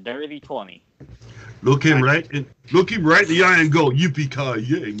is a dirty 20. Look him right in the eye and go,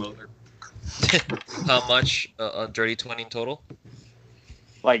 yippee-ki-yay, mother. How much? A dirty 20 in total?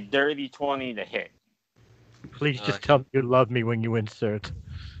 Like dirty 20 to hit. Please just tell me you love me when you insert.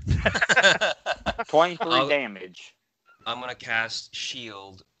 23 damage. I'm gonna cast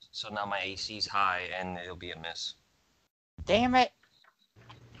shield, so now my AC is high and it'll be a miss. Damn it.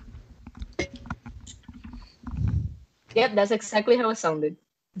 Yep, that's exactly how it sounded.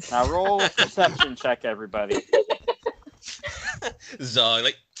 Now roll a perception check, everybody. Zog,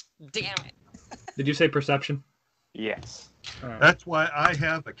 like, damn it. Did you say perception? Yes. All right. That's why I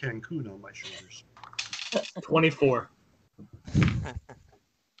have a Cancun on my shoulders 24.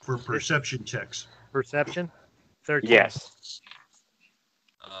 for perception checks. Perception? 13. Yes.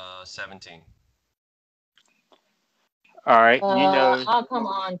 17. All right. You know. Oh, come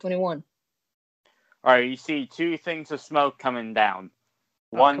on, 21. All right. You see two things of smoke coming down.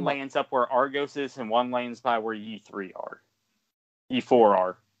 One come on. lands up where Argos is, and one lands by where you three are. You four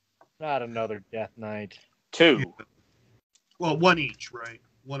are. Not another Death Knight. Two. Well, one each, right?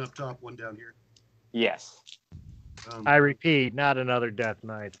 One up top, one down here. Yes. I repeat, not another Death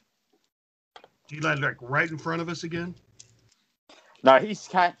Knight. Do you like right in front of us again? No, he is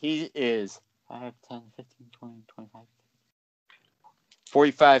 5, 10, 15, 20, 25,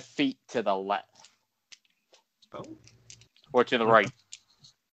 45 feet to the left. Oh. Or to the right.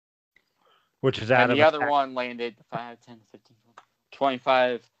 Which is out And of the other attack. one landed 5, 10, 15,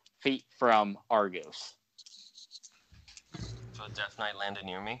 25 feet from Argos. So Death Knight landed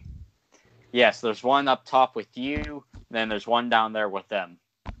near me? Yes, there's one up top with you, then there's one down there with them.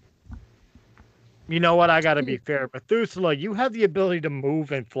 You know what? I gotta be fair. Methuselah, you have the ability to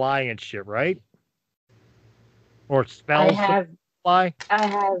move and fly and shit, right? Or spells to fly?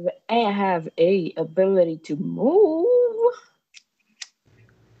 I have a ability to move,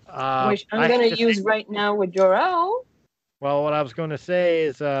 which I'm gonna use right now with Jor-El. Well, what I was gonna say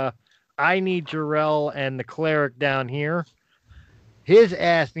is, I need Jarrell and the cleric down here. His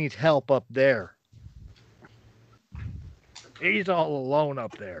ass needs help up there. He's all alone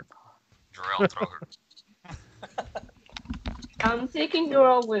up there. Jarrell, throw her. I'm taking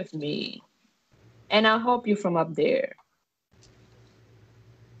Jor-El with me, and I'll help you from up there.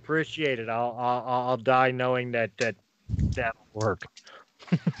 Appreciate it. I'll die knowing that'll work.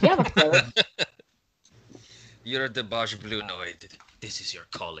 Yeah, of course. You're the Bosch Blue Noid. This is your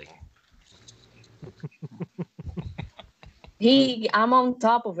calling. I'm on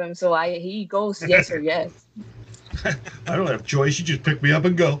top of him, so he goes yes or yes. I don't have choice. You just pick me up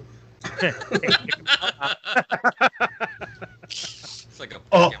and go. It's like a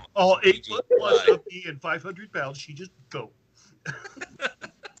all 8 foot plus of me and 500 pounds. She just go.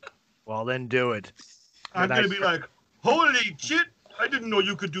 Well, then do it. I'm going to be like, holy shit, I didn't know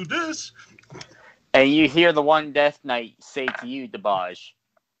you could do this. And you hear the one Death Knight say to you, Dabaj,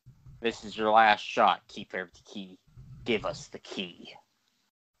 this is your last shot. Keep the key. Give us the key.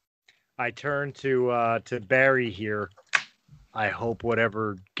 I turn to Barry here. I hope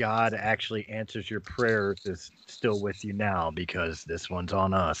whatever God actually answers your prayers is still with you now, because this one's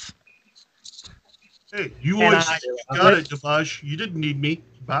on us. Hey, you always got it, Dabash. You didn't need me.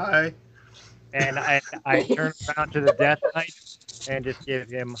 Bye. And I turn around to the Death Knight and just give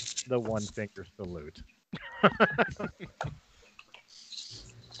him the one finger salute.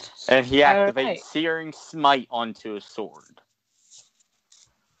 And he activates Alright. Searing Smite onto his sword.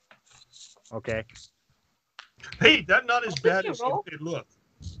 Okay. Hey, that's not as bad your as roll? it look.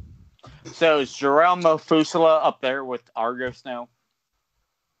 So is Jarell Mofusala up there with Argos now?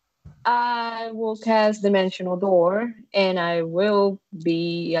 I will cast Dimensional Door, and I will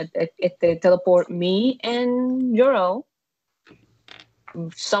be at the teleport me and Joro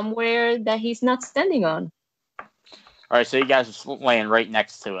somewhere that he's not standing on. Alright, so you guys are laying right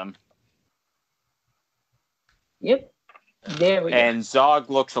next to him. Yep. There we And Zog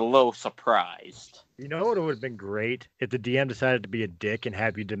looks a little surprised. You know what would have been great if the DM decided to be a dick and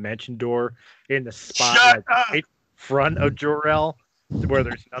have you dimension door in the spot Shut like up! right in front of Jor-El, where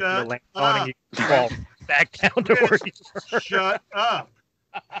there's nothing to Shut land on, and up. you can fall back down to where you were. Shut up!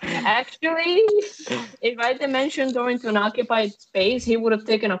 Actually, if I dimension door into an occupied space, he would have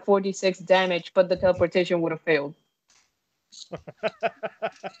taken a 46 damage, but the teleportation would have failed.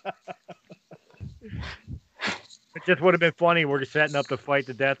 It just would have been funny. We're just setting up to fight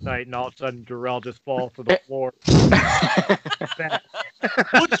the Death Knight, and all of a sudden Jor-El just falls to the floor.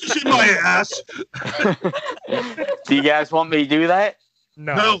 What's this in my ass? Do you guys want me to do that?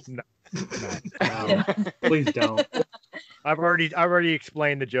 No. No, please don't. I've already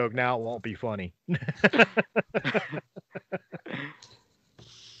explained the joke. Now it won't be funny.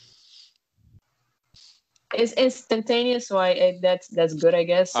 It's instantaneous, so that's good, I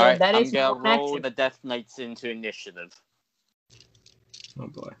guess. So Alright, that I'm is gonna one roll action. the Death Knights into initiative. Oh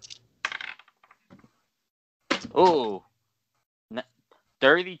boy. Ooh.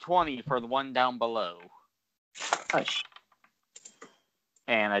 30-20 for the one down below. Hush.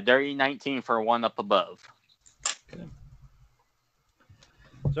 And a dirty 19 for one up above.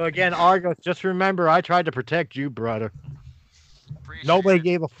 So again, Argos, just remember, I tried to protect you, brother. Appreciate Nobody it.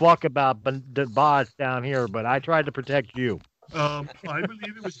 gave a fuck about the boss down here, but I tried to protect you. I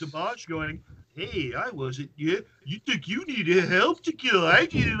believe it was Debauch going, hey, I wasn't you. You think you needed help to kill. I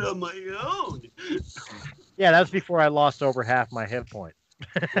did it on my own. Yeah, that's before I lost over half my hit points.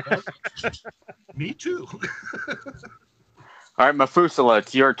 Me too. Alright, Mafusala,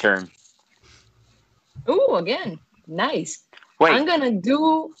 it's your turn. Ooh, again. Nice. Wait, I'm gonna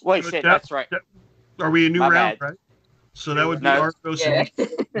do. wait, shit, that's right. Are we a new My round, bad. right? So that would be No. Argos Yeah.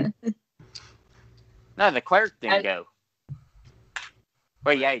 and me. No, the cleric didn't I- go.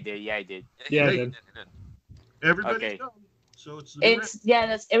 Wait, yeah, he did. Yeah, he did. Yeah, I Hey. did. Everybody's Okay. done. So it's the new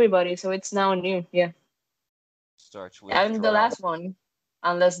round. That's everybody. So it's now new. Yeah, Starts with I'm the Jor-El. last one,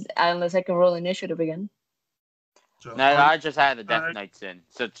 unless I can roll initiative again. So No, I just had the Death Knights in,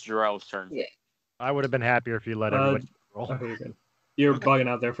 so it's Jarell's turn. Yeah. I would have been happier if you let everybody roll. Okay, you're good. You're bugging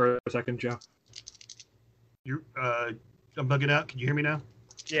out there for a second, Joe. I'm bugging out. Can you hear me now?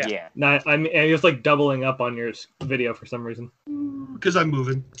 Yeah. No, I'm just like doubling up on your video for some reation. Because I'm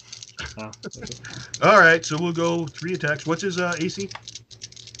moving. Oh, okay. All right, so we'll go 3 attacks. What's his AC?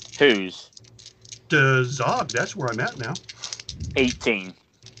 Whose? To Zog. That's where I'm at now. 18.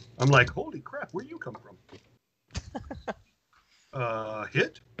 I'm like, holy crap, where you come from?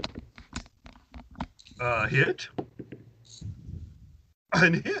 Hit. Hit.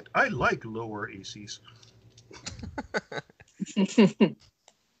 And hit. I like lower ACs.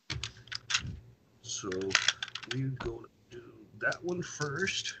 So we're going to do that one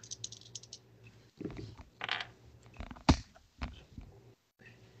first.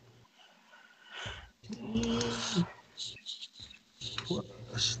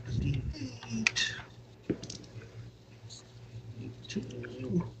 Plus the D8.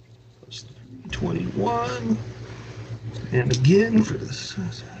 18 plus 21. And again for this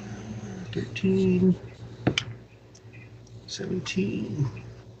 13, 17,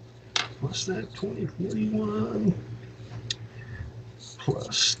 plus that 20, 41,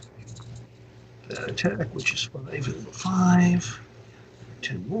 plus that attack, which is 5 and 5,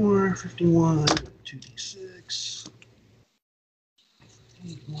 10 more, 51, 2d6,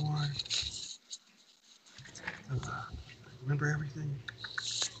 8 more. Remember everything?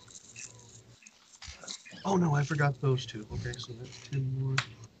 Oh no, I forgot those two. Okay, so that's 10 more.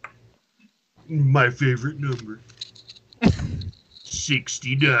 My favorite number.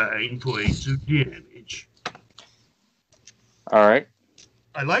 69 points of damage. All right.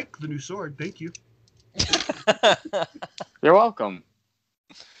 I like the new sword. Thank you. You're welcome.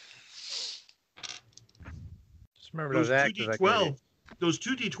 Just remember Those those actors. I gave you. 2d12. Those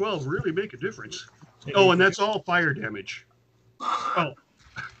 2d12 really make a difference. Oh, and that's all fire damage. Oh,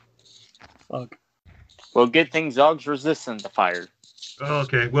 Fuck. Well, good thing Zog's resistant to fire.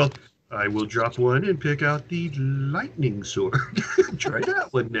 okay. Well, I will drop one and pick out the lightning sword. Try that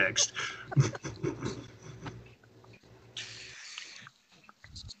one next.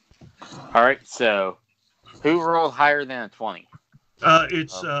 All right, so who rolled higher than a 20?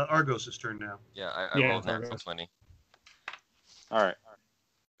 It's Argos' turn now. Yeah, I Yeah, rolled it's natural Argos. 20. All right.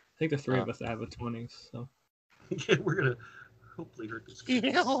 I think the three of us have a 20, so. Yeah, we're gonna hopefully hurt this guy.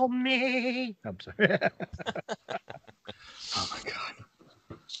 Kill me. I'm sorry. Oh my god.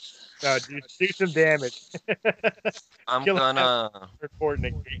 No, do some damage. I'm Kill him. gonna. Important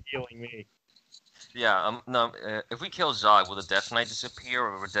and healing me. Yeah, no. If we kill Zog, will the Death Knight disappear,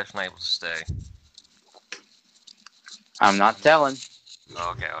 or will Death Knight will stay? I'm not telling.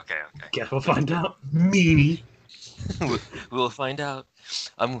 Okay. Guess we'll find out. Meanie. We'll find out.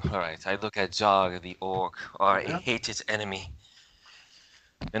 All right. I look at Zog, the orc, our Yeah. hated enemy,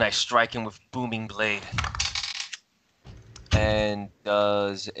 and I strike him with booming blade. And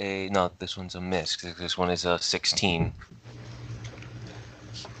does no? This one's a miss. 'Cause this one is a 16.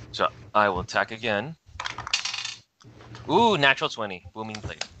 So I will attack again. Ooh, natural 20, booming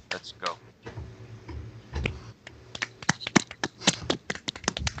blade. Let's go.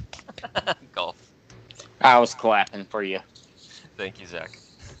 Golf. I was clapping for you. Thank you, Zach.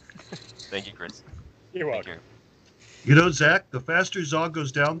 Thank you, Chris. You're Thank welcome. You know, Zach, the faster Zog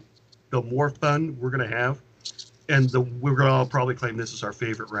goes down, the more fun we're gonna have, and we're gonna all probably claim this is our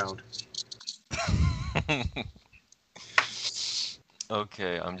favorite round. you.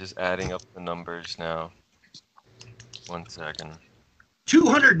 Okay, I'm just adding up the numbers now. 1 second.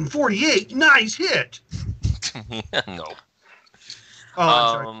 248, nice hit. Yeah, no. Oh, I'm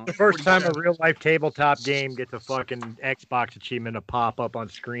sorry. Um, The first time a real life tabletop game gets a fucking Xbox achievement to pop up on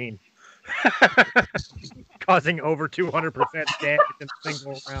screen, causing over 200% damage in a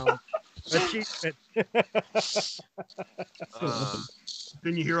single round. Achievement.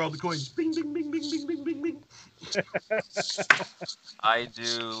 Then you hear all the coins. Bing, bing, bing, bing, bing, bing, bing, bing. I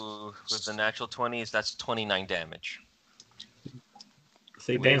do with the natural 20s. That's 29 damage.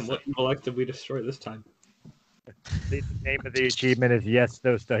 Say, damn, what intellect did we destroy this time? The name of the achievement is yes,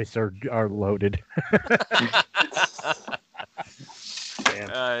 those dice are loaded.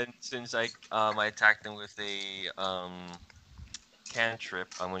 And since I attacked them with a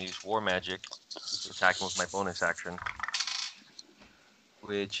cantrip, I'm going to use War Magic to attack them with my bonus action,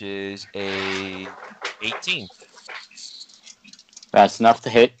 which is a 18. That's enough to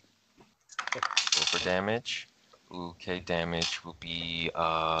hit. Roll for damage. Okay, damage will be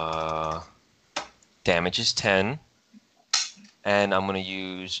damage is 10, and I'm going to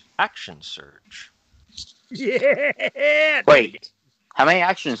use Action Surge. Yeah. Wait, how many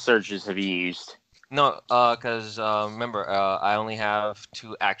action surges have you used? No, because remember, I only have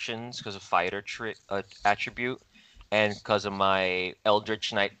 2 actions because of fighter attribute, and because of my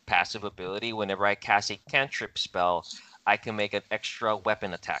Eldritch Knight passive ability. Whenever I cast a cantrip spell, I can make an extra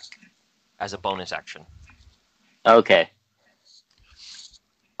weapon attack as a bonus action. Okay.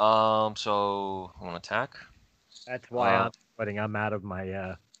 So I'm gonna attack. That's why I'm sweating. I'm out of my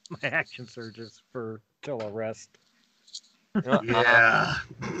my action surges till a rest. You know what, Yeah.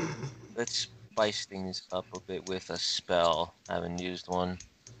 let's spice things up a bit with a spell. I haven't used one.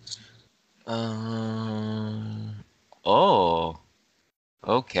 Oh.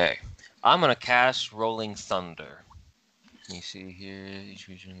 Okay. I'm gonna cast Rolling Thunder. Let me see here. Each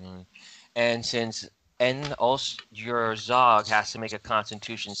region, and since also your Zog has to make a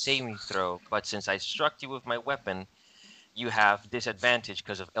Constitution saving throw, but since I struck you with my weapon, you have disadvantage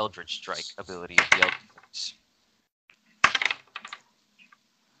because of Eldritch Strike ability of the Eldritch.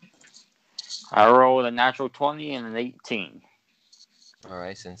 I rolled a natural 20 and an 18. All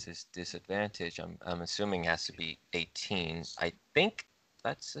right, since it's disadvantage, I'm assuming it has to be 18. I think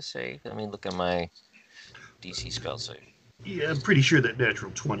that's the save. Let me look at my DC spell save. Yeah, I'm pretty sure that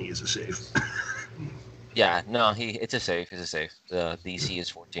natural 20 is a save. Yeah, no, it's a save. It's a save. The DC is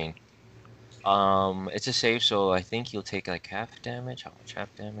 14. It's a save, so I think you'll take like half damage. How much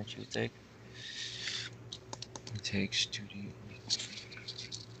half damage you take? It takes 2d.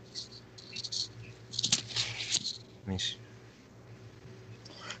 Let me see.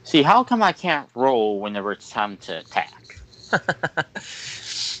 See, how come I can't roll whenever it's time to attack?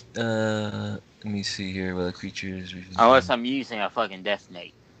 Let me see here. What the creatures? Unless I'm using a fucking Death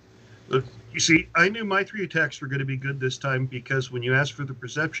Knight. You see, I knew my 3 attacks were going to be good this time because when you asked for the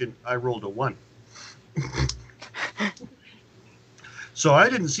perception, I rolled a 1. So I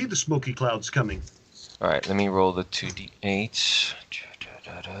didn't see the smoky clouds coming. All right, let me roll the 2d8.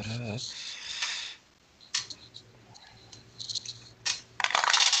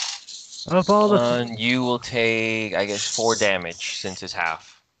 Of all the You will take, I guess, 4 damage since it's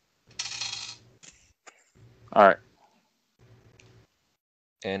half. All right.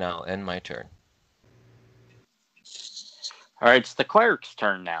 And I'll end my turn. All right, it's the cleric's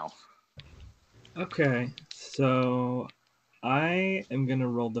turn now. Okay, so I am gonna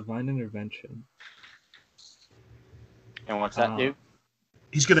roll Divine Intervention. And what's that do?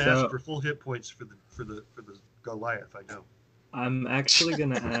 He's going to So- ask for full hit points for the Goliath. I know. I'm actually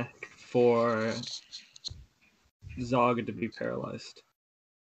gonna ask for Zog to be paralyzed.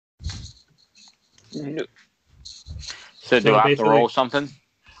 So do I have to basically- roll something?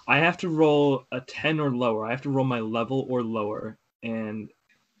 I have to roll a 10 or lower. I have to roll my level or lower, and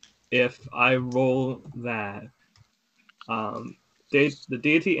if I roll that, the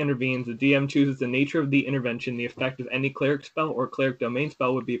deity intervenes. The DM chooses the nature of the intervention. The effect of any cleric spell or cleric domain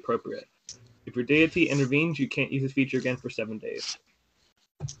spell would be appropriate. If your deity intervenes, you can't use this feature again for 7 days.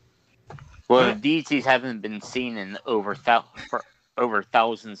 Well, deities haven't been seen in for over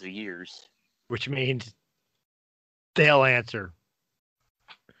thousands of years. Which means they'll answer.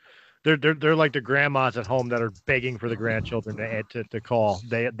 They're like the grandmas at home that are begging for the grandchildren to call.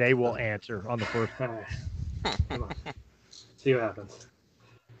 They will answer on the first. Come on. See what happens.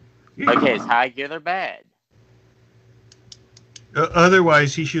 Okay, is high good or bad?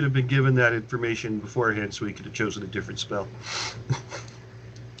 Otherwise, he should have been given that information beforehand so he could have chosen a different spell.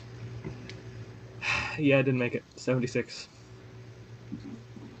 Yeah, I didn't make it. 76.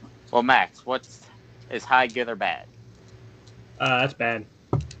 Well, Max, is high good or bad? That's bad.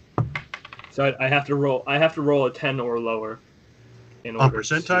 So I have to roll. I have to roll a 10 or lower. In On order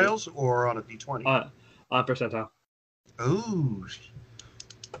percentiles or on a d20? On percentile. Oh,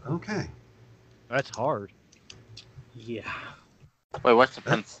 okay. That's hard. Yeah. Wait, what's the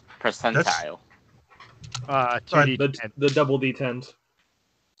percentile? 2d10. The double D10s.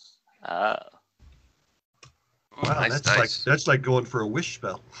 Oh. Wow, Nice that's dice. like going for a wish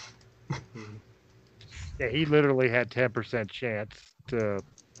spell. Yeah, he literally had 10% chance to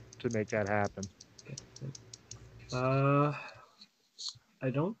make that happen. I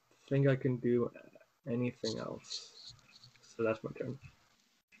don't think I can do anything else. So that's my turn.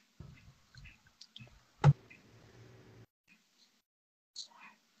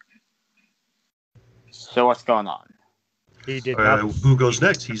 So what's going on? He did not. Who goes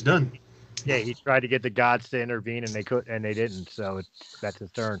next? He's done. Yeah, he tried to get the gods to intervene, and they didn't. So that's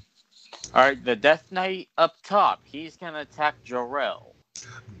his turn. All right, the Death Knight up top. He's gonna attack Jorel.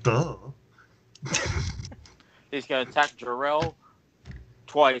 Duh. He's gonna attack Jorel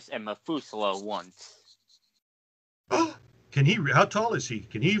twice and Methuselah once. Can he? How tall is he?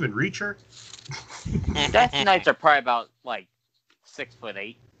 Can he even reach her? Death Knights are probably about like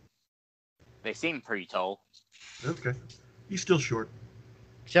 6'8". They seem pretty tall. Okay. He's still short.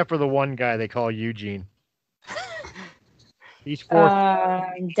 Except for the one guy they call Eugene. He's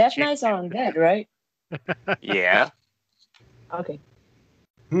 4. Death Knights are undead, right? Yeah. Okay.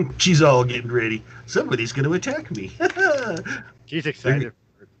 She's all getting ready. Somebody's going to attack me. She's excited.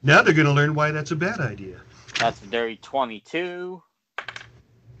 Now they're going to learn why that's a bad idea. That's a dirty 22.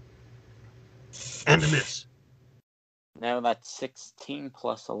 And a miss. No, that's 16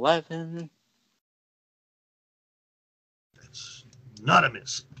 plus 11. That's not a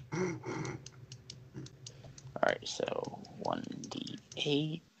miss. Alright, so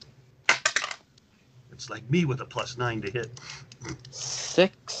 1d8. It's like me with a +9 to hit.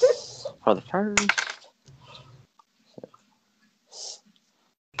 6 for the first.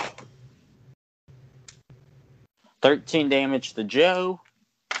 13 damage to Joe.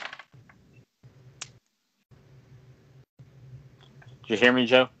 Did you hear me,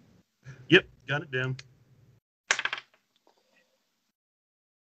 Joe? Yep, got it down.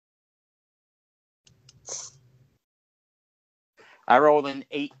 I rolled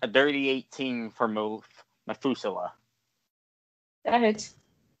a dirty 18 for Methuselah. That hits.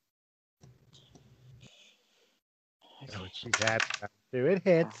 Oh, she's happy too. It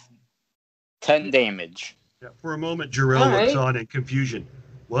hits. 10 damage. Yeah, for a moment, Jarrell All looks right. on in confusion.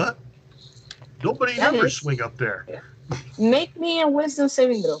 What? Nobody That ever is- swing up there. Make me a wisdom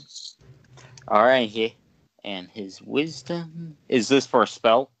saving throw. All right, here. And his wisdom. Is this for a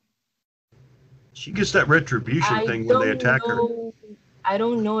spell? She gets that retribution thing when they attack her. I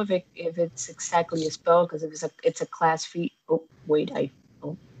don't know if it's exactly a spell because it's a class feat. Oh wait,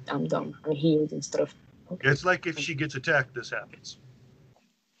 I'm dumb. I'm healed and stuff. Okay. It's like if she gets attacked, this happens.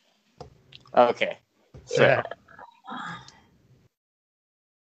 Okay. So, Yeah.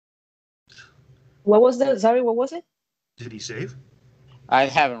 What was that? Sorry, what was it? Did he save? I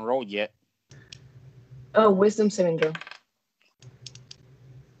haven't rolled yet. Oh, wisdom saving throw.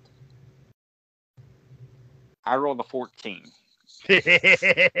 I rolled a 14.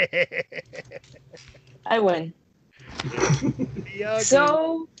 I win. The ugly.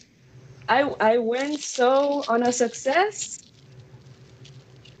 So, I win so on a success.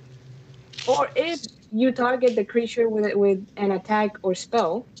 Or if you target the creature with an attack or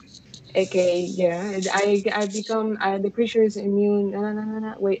spell, aka I become the creature is immune.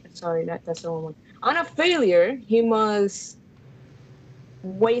 No. Wait, sorry, that's the wrong one. On a failure, he must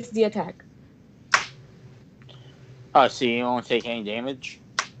waste the attack. Oh, so you won't take any damage?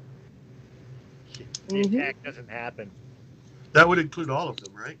 The attack doesn't happen. That would include all of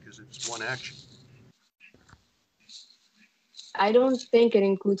them, right? Because it's one action. I don't think it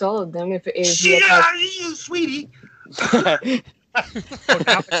includes all of them. If the Yeah, attack. you sweetie.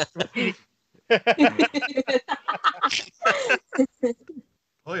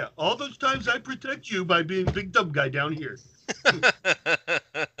 Oh yeah, all those times I protect you by being big dumb guy down here.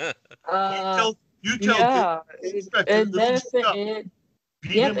 You tell Yeah, Inspector it that he's stuck.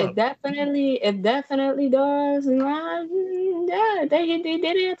 Beat Yep, him up. it definitely does. Yeah, they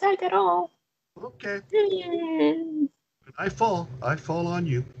didn't attack at all. Okay. Mm. I fall on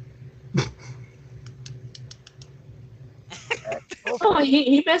you. Oh,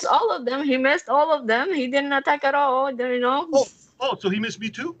 he missed all of them. He missed all of them. He didn't attack at all. You know. Oh, so he missed me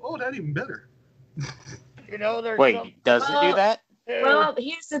too? Oh, that's even better. You know, there's Wait, does it do that? Well,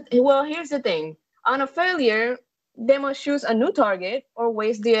 here's the thing. On a failure, they must choose a new target or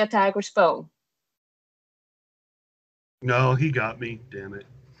waste the attack or spell. No, he got me. Damn it.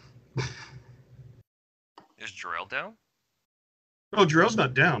 Is Jarrell down? Oh, Jarrell's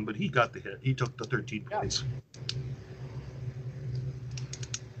not down, but he got the hit. He took the 13 points.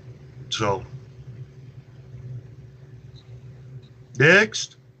 So,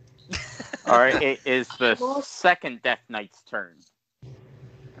 next. All right, it is the second Death Knight's turn.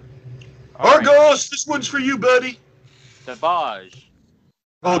 Argos, this one's for you, buddy. Dabaj.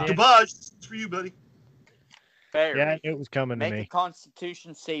 Oh, Dabaj, this one's for you, buddy. Barry. Yeah, it was coming to Make a me.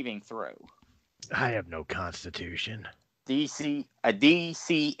 Constitution saving throw. I have no constitution. DC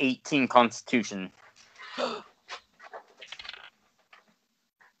 18 Constitution.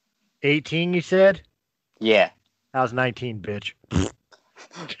 18, you said? Yeah. How's 19, bitch?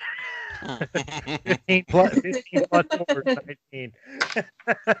 15 plus 4 is 19.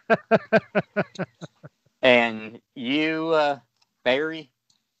 And you, Barry?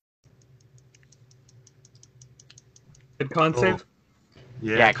 Good con save?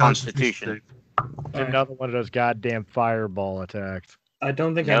 Yeah, Constitution. It's another one of those goddamn fireball attacks. I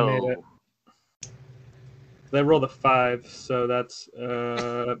don't think I made it. I rolled a 5, so that's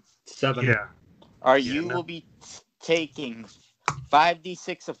 7. Yeah. You will be taking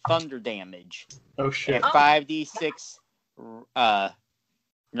 5d6 of thunder damage. Oh shit. And 5d6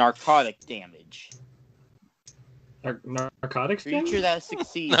 narcotic damage. Narcotics damage? Creature that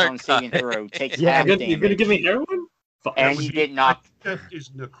succeeds on saving throw takes Yeah, half damage. You're gonna give me heroin? Fuck. And you get knocked. That is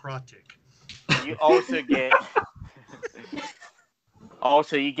necrotic. You also get.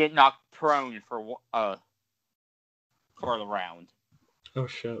 You get knocked prone for the round. Oh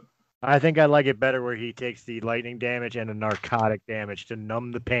shit. I think I like it better where he takes the lightning damage and the narcotic damage to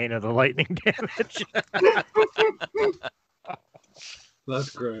numb the pain of the lightning damage. That's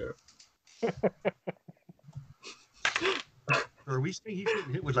great. Are we saying he's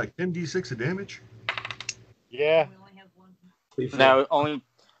getting hit with like 10d6 of damage? Yeah. No, only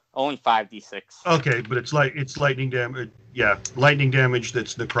 5d6. Okay, but it's lightning damage. Yeah, lightning damage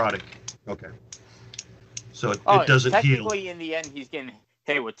that's necrotic. Okay. So it doesn't heal. Technically, in the end, he's getting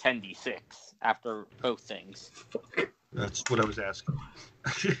hit with 10d6 after both things. That's what I was asking.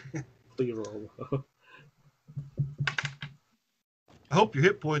 Please roll. I hope your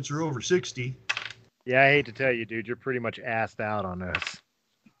hit points are over 60. Yeah, I hate to tell you, dude, you're pretty much assed out on this.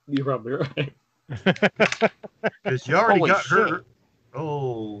 You're probably right. Because you already Holy got shit. hurt.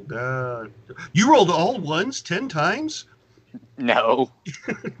 Oh, God. You rolled all ones 10 times? No.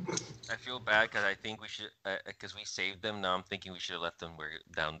 I feel bad because I think we should, because we saved them. Now I'm thinking we should have left them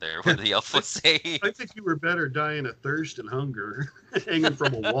down there where the elf was saved. I think you were better dying of thirst and hunger hanging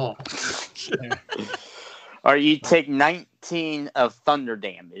from a wall. You take 19 of thunder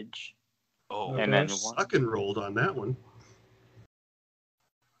damage. Oh, And then Suck and rolled on that one.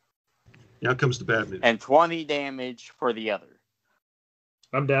 Now comes the bad news. and 20 damage for the other.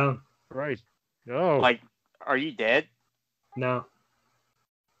 I'm down. Right. Oh. Are you dead? No.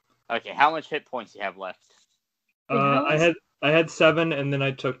 Okay, how much hit points do you have left? I had 7 and then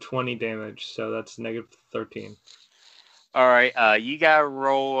I took 20 damage, so that's negative 13. All right, you gotta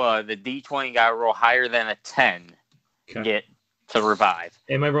roll the d20. Gotta roll higher than a 10 to Okay. get to revive.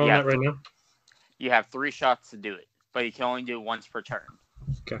 Am I rolling Yeah. that right now? You have 3 shots to do it, but you can only do it once per turn.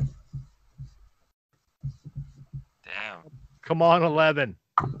 Okay. Damn. Come on, 11.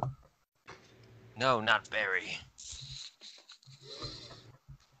 No, not Barry.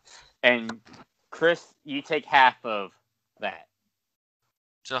 And Chris, you take half of that.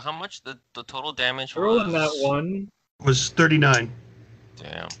 So how much the total damage was? Rolling that one. Was 39.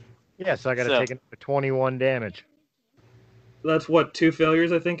 Damn. Yeah, so I got to So- take another 21 damage. That's what, 2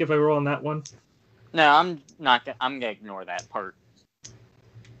 failures, I think, if I roll on that one. No, I'm not. I'm gonna ignore that part.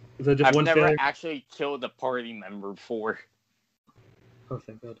 Is that just I've one never failure? actually killed a party member before. Oh,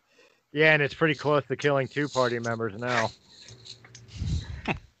 thank God. Yeah, and it's pretty close to killing 2 party members now.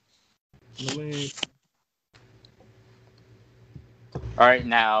 Wait. All right,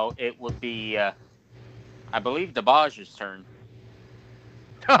 now it would be, I believe, Dabaj's turn.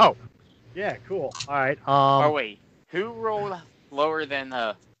 Oh, yeah, cool. All right. Oh wait, who rolled lower than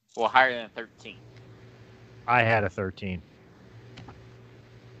higher than 13? I had a 13.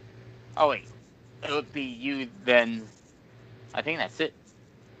 Oh wait, it would be you then. I think that's it.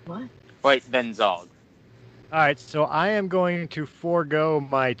 What? Wait, then Zog. All right, so I am going to forego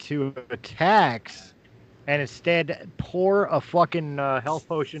my 2 attacks and instead pour a fucking health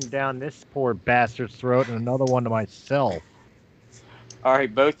potion down this poor bastard's throat and another one to myself. All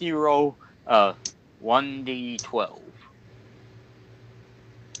right, both you roll 1d12.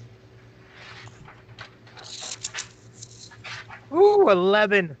 Ooh,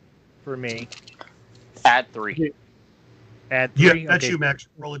 11 for me. Add 3. Add Yeah, 3. that's okay. you, Max.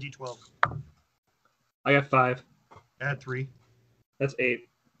 Roll a d12. I got 5. Add 3. That's 8.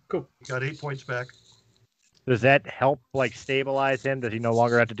 You got 8 points back. Does that help, like, stabilize him? Does he no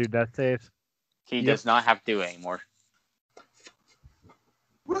longer have to do death saves? He Yep. does not have to do it anymore.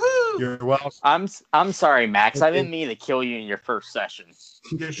 Woohoo! You're welcome. I'm sorry, Max. I didn't mean to kill you in your first session.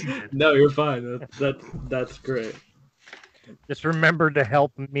 Yes, you did. No, you're fine. That's great. Just remember to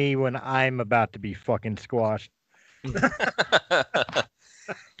help me when I'm about to be fucking squashed. He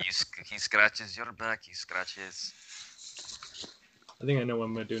scratches your back. He scratches. I think I know what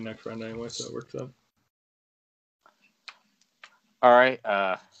I'm going to do next round anyway, so it works out. All right.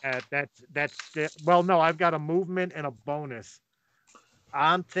 Well, no, I've got a movement and a bonus.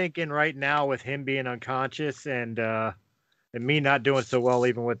 I'm thinking right now with him being unconscious and me not doing so well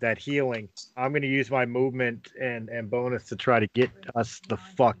even with that healing, I'm going to use my movement and bonus to try to get us the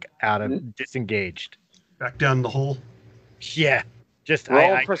fuck out of disengaged. Back down the hole. Yeah, just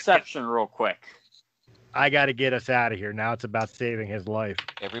Roll I perception real quick. I got to get us out of here. Now it's about saving his life.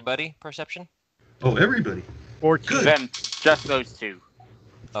 Everybody, perception? Oh, everybody. 14. Good. Then just those two.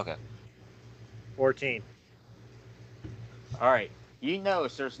 Okay. 14. All right. You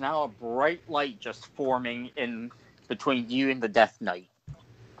notice there's now a bright light just forming in between you and the Death Knight.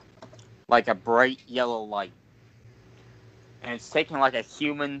 Like a bright yellow light. And it's taking like a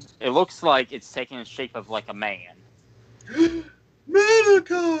human... It looks like it's taking the shape of like a man.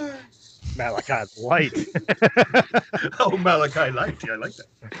 Malachi! Malachi's light. Oh, Malachi Light. Yeah, I like that.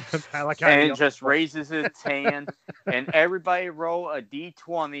 Malachi. And it just raises its hand. And everybody roll a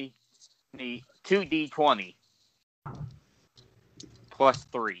d20. 2d20. Plus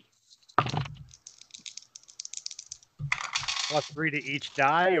 3. Plus 3 to each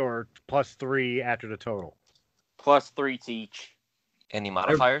die or plus 3 after the total? Plus 3 to each. Any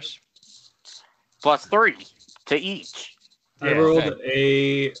modifiers? Plus 3 to each. I Yeah, rolled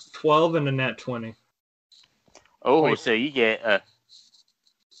okay. a 12 and a nat 20. Oh, Wait. so you get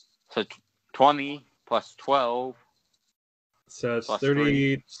so 20 plus 12. So it's Plus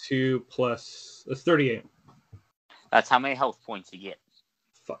 32 plus... That's 38. That's how many health points you get.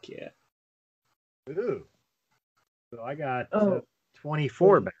 Fuck yeah. Ooh. So I got Oh.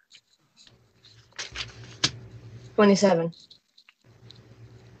 24 back. 27.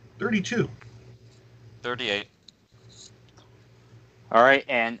 32. 38. All right,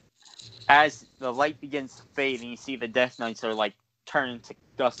 and as the light begins to fade and you see the Death Knights are like turn into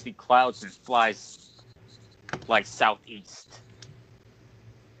dusty clouds and flies like southeast.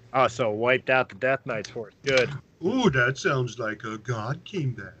 Oh, so wiped out the Death Knights for us. Good. Ooh, that sounds like a god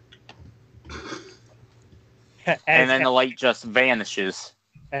came back. And then the light just vanishes.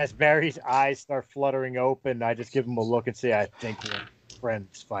 as Barry's eyes start fluttering open, I just give him a look and say, I think my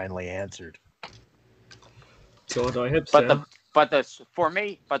friend's finally answered. So do I hit But Sam?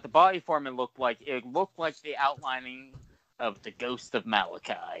 the body form it looked like the outlining of the ghost of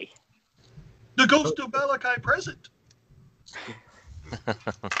Malachi. The ghost of Malachi present.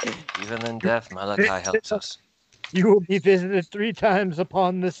 Even in death, Malachi helps us. You will be visited 3 times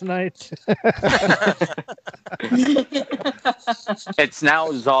upon this night. It's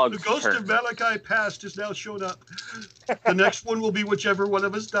now The Zog's ghost turn. of Malachi Past has now shown up. The next one will be whichever one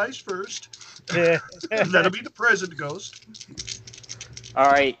of us dies first. That'll be the present ghost.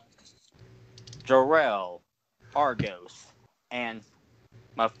 All right. Jorel, Argos, and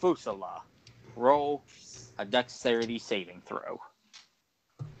Mafusala. Roll a dexterity saving throw.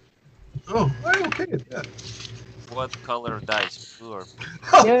 Oh, I'm okay at that. What color dice? Blue or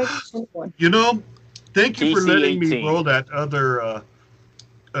You're 21. You know, thank you for DC letting me 18. roll that other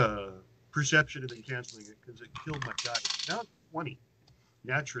perception and then canceling it because it killed my die. Now 20,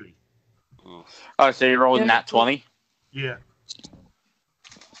 naturally. Ooh. Oh, so you rolled nat 20? Yeah.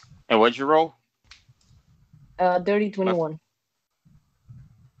 And what'd you roll? Dirty 21.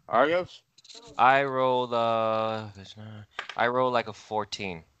 Argos? I rolled like a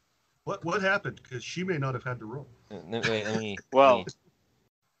 14. What happened? Because she may not have had to roll. Wait, let me. Well, let me-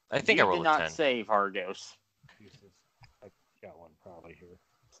 I think I you rolled did a not 10. save Argos. I got one probably here.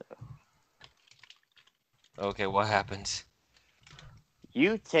 Okay, what happens?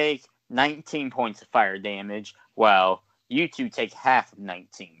 You take 19 points of fire damage, while you two take half of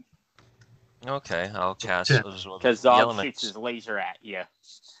 19. Okay, I'll cast Yeah. Because the Zog elements. shoots his laser at you.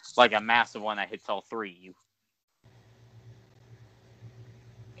 Like a massive one that hits all three of you.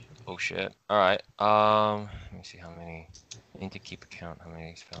 Oh shit! All right. Let me see how many. I need to keep account how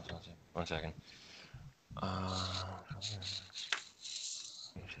many spells. 1 second.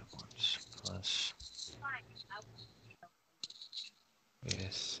 Plus.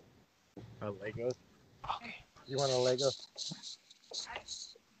 Yes. Legos. Okay. You want a Lego?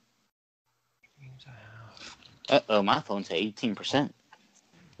 Uh-oh, my phone's at 18%.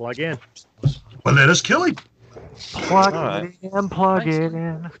 Plug in. Well, let us kill him. Plug Alright. it in. Plug it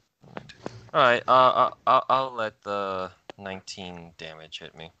in. All right. I'll let the 19 damage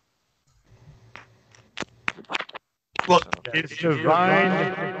hit me. Well, It's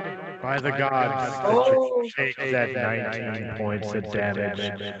divined by the gods Oh. that you take that 19 points of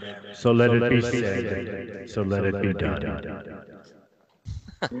damage. So let it be said. So let it be done.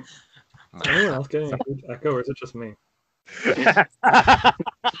 Anyone else getting a huge echo, or is it just me?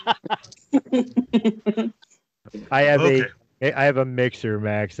 I have okay. I have a mixer,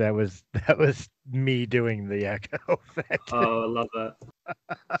 Max. That was me doing the echo effect. Oh, I love that.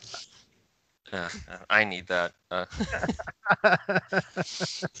 Yeah, I need that.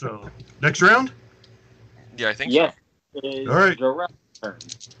 So, next round? Yeah, I think Yes, it is All right. Jorel's turn.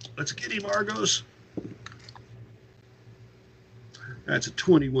 Let's get him, Argos. That's a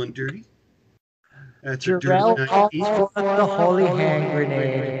 21 dirty. That's a dirty Jarrell, 19. the holy hand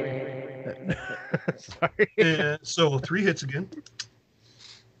grenade. Sorry. And so 3 hits again.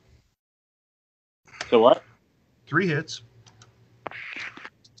 So what? 3 hits.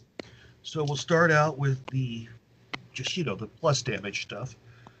 So we'll start out with the, just, the plus damage stuff.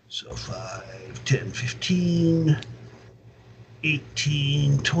 So 5, 10, 15,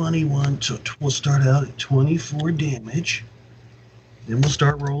 18, 21. So we'll start out at 24 damage. Then we'll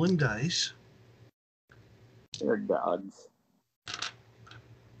start rolling dice. They're gods.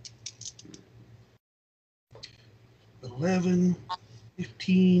 11,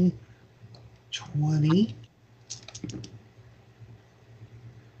 15, 20,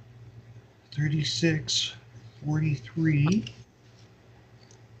 36, 43,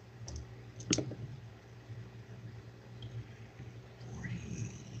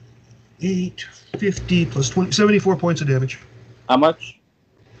 48, 50 plus 20, 74 points of damage. How much?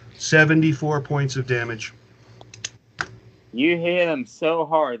 74 points of damage. You hit him so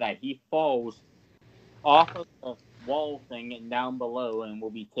hard that he falls off of the wall thing and down below, and will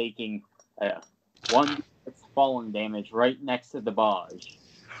be taking 1 falling damage right next to the barrage.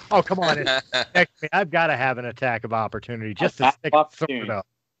 Oh, come on. Next me. I've got to have an attack of opportunity just to Attack stick of sword opportunity. up.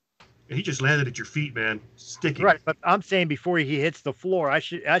 He just landed at your feet, man. Sticky. Right, but I'm saying before he hits the floor, I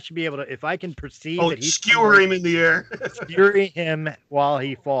should be able to, if I can perceive Oh, that he's skewer him in the air. skewer him while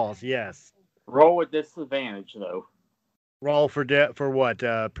he falls. Yes. Roll with disadvantage, though. Roll for what?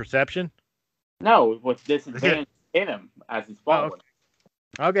 Perception. No, with disadvantage, hit him as he's falling.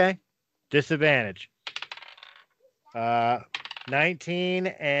 Okay. Disadvantage. 19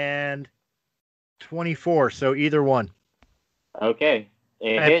 and 24. So either one. Okay.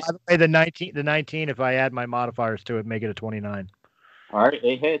 It And hits. by the way, the 19, if I add my modifiers to it, make it a 29. All right,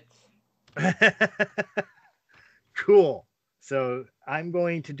 it hits. Cool. So I'm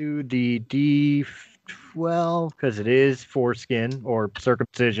going to do the D12 because it is foreskin or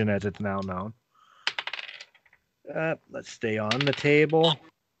circumcision as it's now known. Let's stay on the table.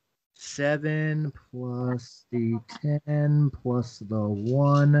 7 plus the 10 plus the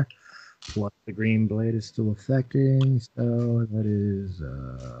 1 plus the green blade is still affecting, so that is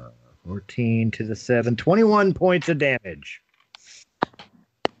 14 to the 7, 21 points of damage.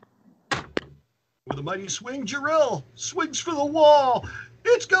 With a mighty swing, Jarrell swings for the wall.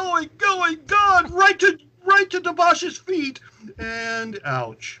 It's going, gone right to Dabash's feet, and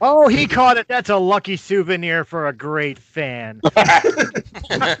ouch. Oh, he caught it. That's a lucky souvenir for a great fan.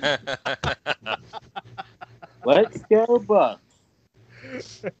 Let's go, Bucks.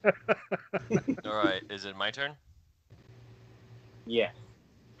 All right, is it my turn? Yes.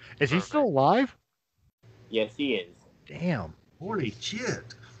 Is he still alive? Yes, he is. Damn. Holy shit.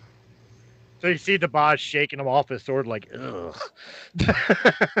 So you see the boss shaking him off his sword like, ugh.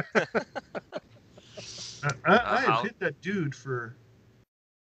 I have hit that dude for,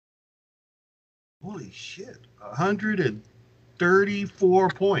 holy shit, 134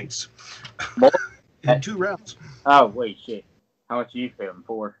 points in 2 rounds. Oh, wait, shit. How much you hit him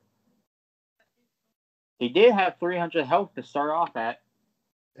for? He did have 300 health to start off at.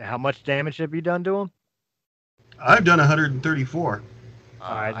 How much damage have you done to him? I've done 134.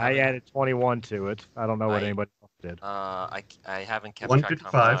 All right, I added 21 to it. I don't know what anybody else did. I haven't kept track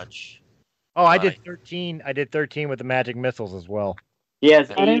how 155. much. Oh, I did 13. I did 13 with the magic missiles as well. Yes,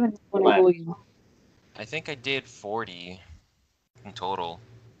 I don't even want to go. I think I did 40 in total,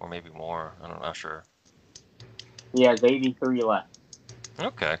 or maybe more. I'm not sure. He has 83 left.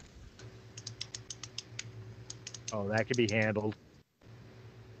 Okay. Oh, that could be handled.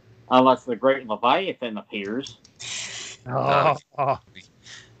 Unless the Great Leviathan appears. Oh,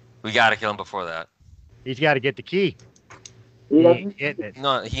 We gotta kill him before that. he's got to get the key. He He doesn't, ain't getting it.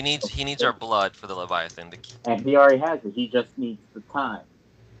 No, he needs our blood for the Leviathan. and he already has it. He just needs the time.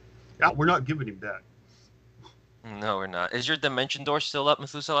 Yeah, we're not giving him that. No, we're not. Is your dimension door still up,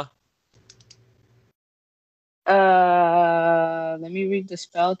 Methuselah? Let me read the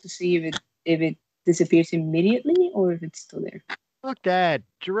spell to see if it disappears immediately or if it's still there. Look, Dad.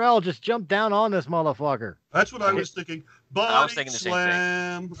 Jarrell just jumped down on this motherfucker. That's what I was thinking. Body I was thinking the same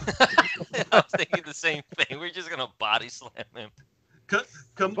slam. I was thinking the same thing. We're just gonna body slam him.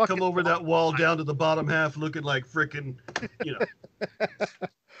 Come over that wall down to the bottom half looking like frickin',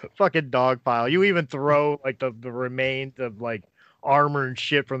 Fucking dog pile. You even throw like the remains of like armor and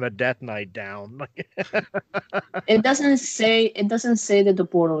shit from the Death Knight down. It doesn't say that the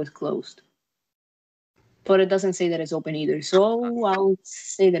portal is closed. But it doesn't say that it's open either. So I'll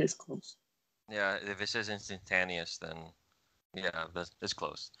say that it's closed. Yeah, if it says instantaneous, then yeah, that's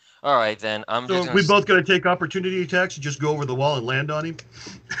close. All right, then I'm So just gonna we both got to take opportunity attacks and just go over the wall and land on him.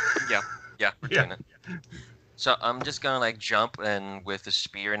 Yeah, we're doing it. So I'm just gonna like jump and with the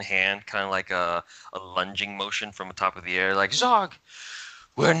spear in hand, kind of like a lunging motion from the top of the air, like Zog,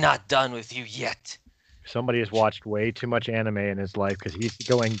 we're not done with you yet. Somebody has watched way too much anime in his life because he's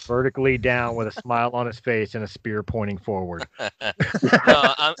going vertically down with a smile on his face and a spear pointing forward.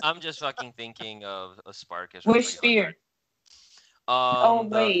 No, I'm just fucking thinking of a Sparkus. Which spear?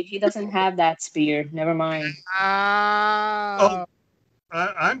 Wait, he doesn't have that spear. Never mind. Oh,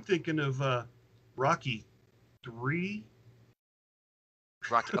 I'm thinking of Rocky 3,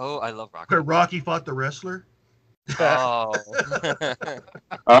 Rocky. Oh, I love Rocky. where Rocky fought the wrestler. Oh.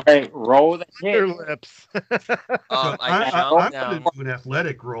 All right, roll the Your hit. lips. I I'm jumped going down. to do an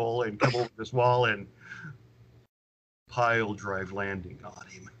athletic roll and come over this wall and pile drive landing on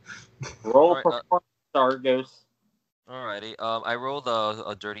him. Roll Alright, performance, Argos. Alrighty. I rolled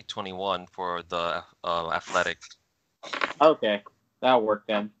a dirty 21 for the athletic. Okay, that'll work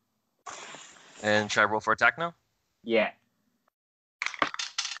then. And should I roll for attack now? Yeah.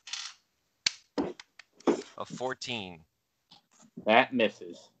 A 14. That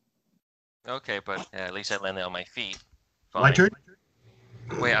misses. Okay, but at least I landed on my feet. My Fine. turn?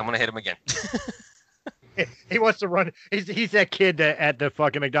 Wait, I'm gonna hit him again. He wants to run. He's that kid that at the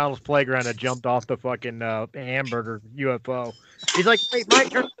fucking McDonald's playground that jumped off the fucking hamburger UFO. He's like, wait, my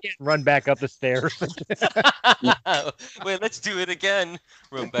turn again. Run back up the stairs. Wait, let's do it again.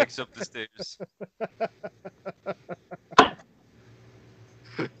 Run back up the stairs.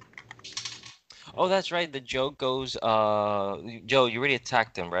 Oh, that's right. The joke goes, Joe, you already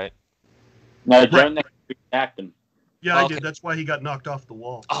attacked him, right? No, Joe next attacked him. Yeah, I Okay. did. That's why he got knocked off the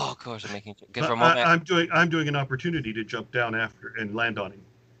wall. Oh, of course, I'm making. Because But for a moment. I'm doing an opportunity to jump down after and land on him.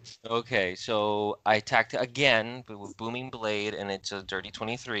 Okay, so I attacked again with Booming Blade, and it's a dirty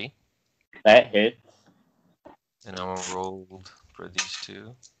 23. That hits. And I'm rolled for these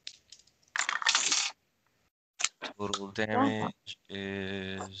two. Total damage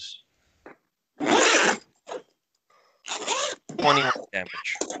is 21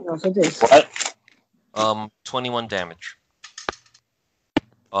 damage. Also this. What? 21 damage.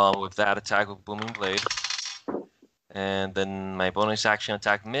 with that attack with Booming Blade. And then my bonus action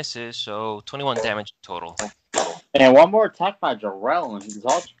attack misses, so 21 damage total. And one more attack by Jarrell, and he's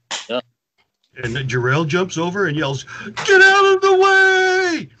all. And then Jarrell jumps over and yells, "Get out of the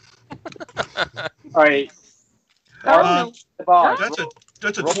way!" All right. Oh, no.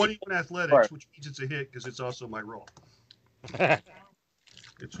 That's a 21 athletics, which means it's a hit because it's also my roll.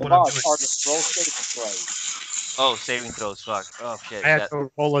 It's what I'm doing. Roll saving throws. Oh, saving throws, fuck. Oh, shit. I have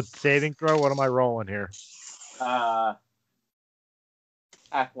to roll a saving throw. What am I rolling here?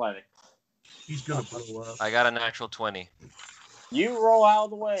 Athletics. He's gonna blow up. I got a natural 20. You roll out of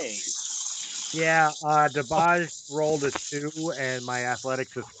the way. Yeah, Dabaj rolled a 2, and my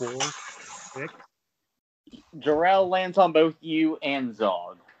athletics is 4. 6. Jarrell lands on both you and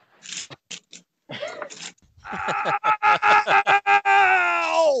Zog.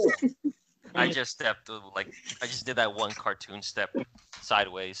 I just stepped, I just did that one cartoon step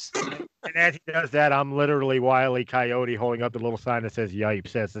sideways. And as he does that, I'm literally Wile E. Coyote holding up the little sign that says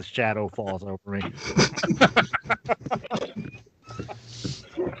 "Yipes" as the shadow falls over me.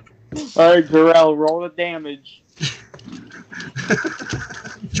 All right, Jarrell, roll the damage.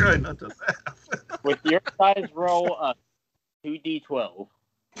 Try not to laugh. With your size roll of 2d12.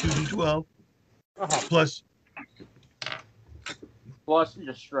 2d12 plus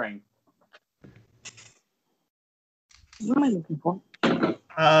your strength. What am I looking for?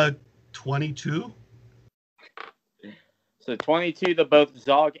 22. So 22 to both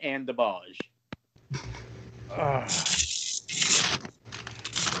Zog and Dabaj.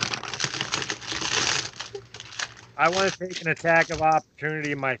 I want to take an attack of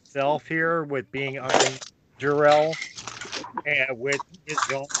opportunity myself here with being under Jarrell. And with his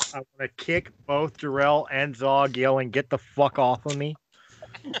Zog, I want to kick both Jarrell and Zog, yelling, "Get the fuck off of me."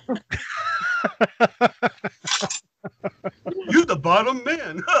 You're the bottom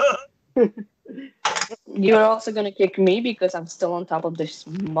man. You're also gonna kick me because I'm still on top of this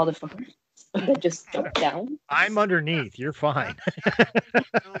motherfucker that just jumped down. I'm underneath. You're fine.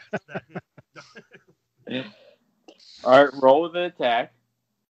 All right, roll the attack.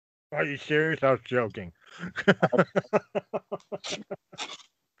 Are you serious? I was joking.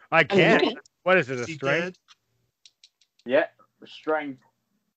 I can't. What is it, a He strength? dead? Yeah, strength.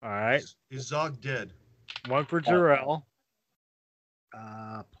 All right. Is Zog dead? 1 for Jarrell.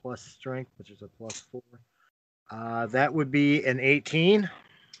 Plus strength, which is a +4. That would be an 18.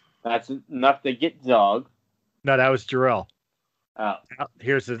 That's enough to get Zog. No, that was Jarrell. Oh.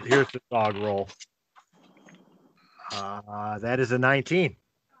 Here's the dog roll. That is a 19.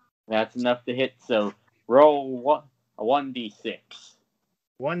 That's enough to hit. So roll a 1d6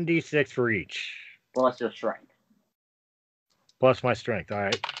 1d6 for each, plus your strength. plus my strength. All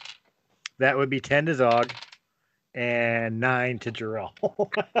right. That would be 10 to Zog and 9 to Jarrell.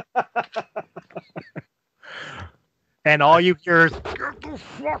 And all you hear is, "Get the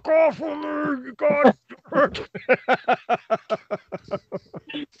fuck off of me, you god damn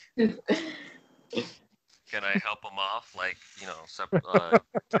it." Can I help him off?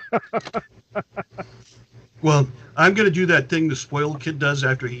 Well, I'm going to do that thing the spoiled kid does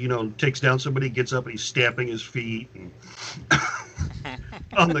after he, takes down somebody, gets up and he's stamping his feet and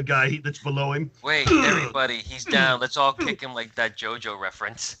on the guy that's below him. Wait, everybody, he's down. Let's all kick him like that JoJo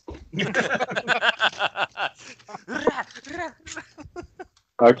reference.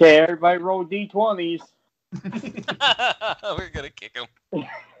 Okay, everybody roll d20s. We're gonna kick him.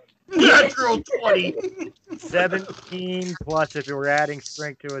 Natural 20. 17 plus if you were adding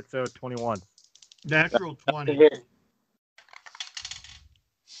strength to it, so 21. Natural 20.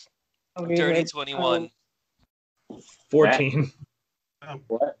 Dirty 21. 14.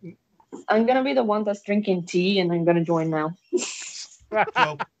 What? I'm gonna be the one that's drinking tea, and I'm gonna join now.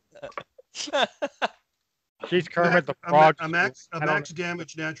 So, She's Kermit the Frog. a max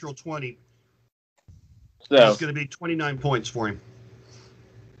damage natural 20. So It's going to be 29 points for him.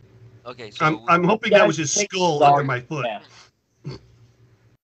 Okay, so I'm hoping that was his skull under my foot. Yeah.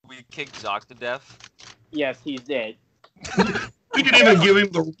 we kicked Zog to death. Yes, he's dead. We didn't even give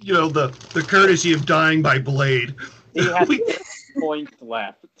him the courtesy of dying by blade. He has 6 points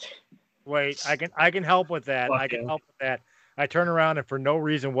left. Wait, I can help with that. Fuck I can yeah. help with that. I turn around and for no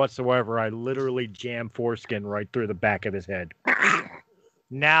reason whatsoever, I literally jam foreskin right through the back of his head.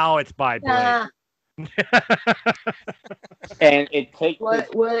 Now it's by blade. And it takes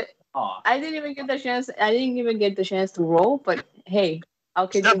What? off. I didn't even get the chance. I didn't even get the chance to roll. But hey, I'll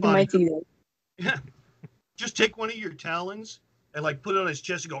keep Step drinking on my it. tea then. Yeah. Just take one of your talons and put it on his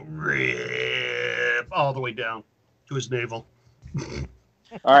chest and go rip all the way down to his navel.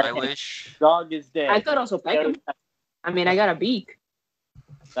 All right, I wish. Dog is dead. I could also peck him. I mean, I got a beak.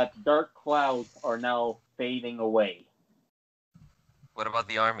 that the dark clouds are now fading away. What about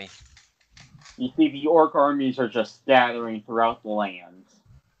the army? You see the orc armies are just scattering throughout the lands.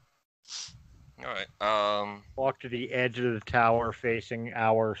 All right. Walk to the edge of the tower facing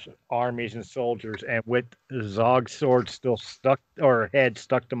our armies and soldiers, and with Zog's sword still stuck, or head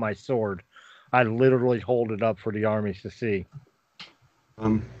stuck to my sword, I literally hold it up for the armies to see.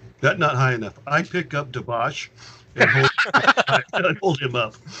 That's not high enough. I pick up Dabash and hold him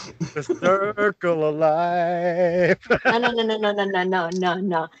up. The circle of life.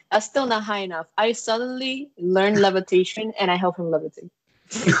 No. That's still not high enough. I suddenly learned levitation and I help him levitate.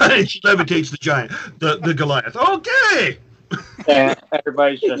 And she levitates the giant, the Goliath. Okay. And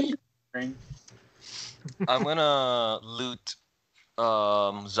everybody's just cheering. I'm gonna loot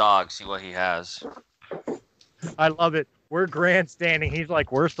Zog, see what he has. I love it. We're grandstanding. He's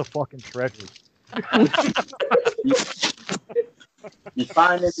like, "Where's the fucking treasure?" You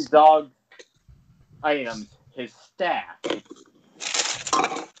find in Zog's items his staff.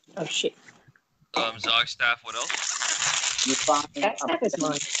 Oh shit. Zog staff, what else? You find That staff is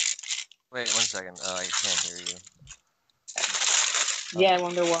mine. Wait 1 second. I can't hear you. Yeah, I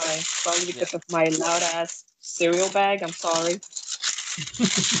wonder why. Probably because of my loud ass cereal bag. I'm sorry.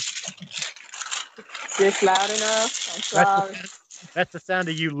 It's loud enough. I'm sorry. That's the sound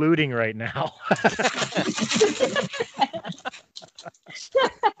of you looting right now.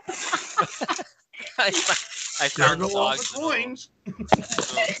 I There found go all the Zog's coins.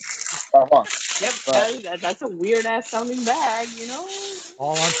 Yep, that's a weird ass sounding bag, you know?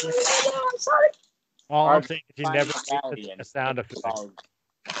 All I'm saying, I'm sorry. all I'm saying is you Find never medallion get a sound in effect. Zog.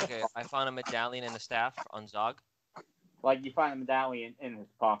 Okay, I found a medallion and a staff on Zog. Like you find a medallion in his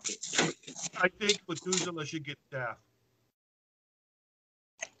pocket. I think Methuselah should get staff.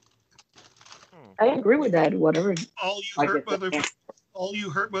 I agree with that. Whatever. All I you get the-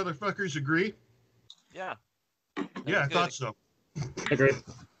 hurt motherfuckers agree? Yeah. Yeah, I Good. thought so. Agreed.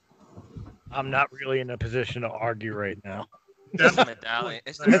 I'm not really in a position to argue right now. It's a medallion.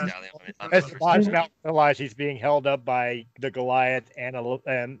 It's the medallion. As Lodge now realizes he's being held up by the Goliath and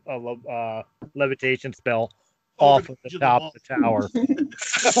a levitation spell off of the top of the tower.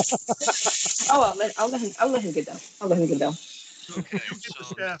 Oh, I'll let him get down. I'll let him get down. Okay, You get the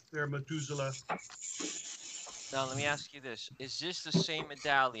so staff there, Methuselah. now let me ask you this: is this the same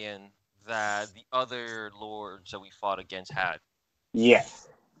medallion that the other lords that we fought against had? Yes.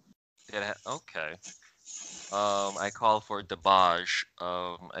 Okay. I call for Dabaj.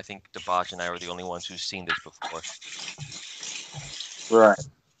 I think Dabaj and I were the only ones who've seen this before. Right.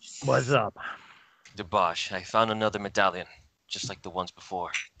 What's up? Dabaj, I found another medallion, just like the ones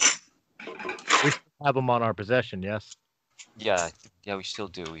before. We have them on our possession, yes? Yeah, we still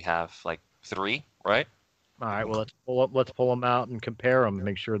do. We have like 3, right? All right, well, let's pull them out and compare them,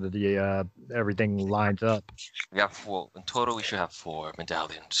 make sure that the everything lines up. We got 4. In total, we should have 4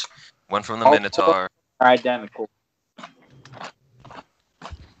 medallions. One from the Oh, Minotaur. Identical.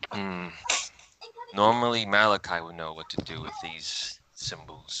 Normally, Malachi would know what to do with these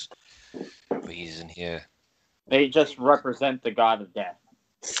symbols, but he isn't here. They just represent the god of death.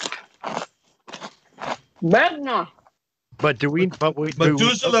 Magna. But do we?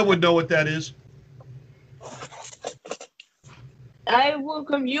 Methuselah would know what that is. I will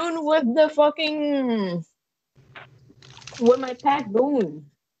commune with the fucking with my pack boon.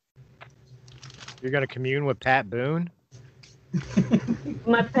 You're gonna commune with Pat Boone?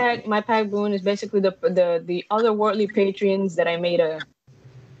 My pack boon is basically the otherworldly patrons that I made a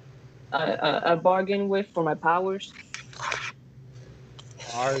bargain with for my powers.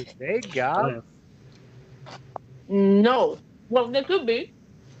 Are they gods? No. Well, they could be.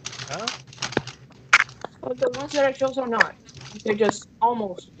 Huh? But the ones that I chose are not. They're just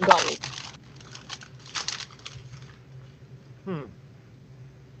almost godly.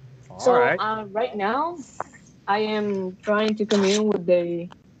 So All right. right now, I am trying to commune with the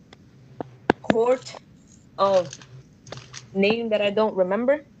court of name that I don't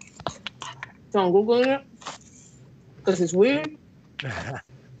remember. So I'm Googling it because it's weird.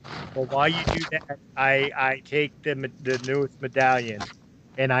 Well, while you do that, I take the newest medallion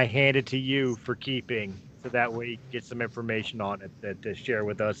and I hand it to you for keeping, so that way you can get some information on it to share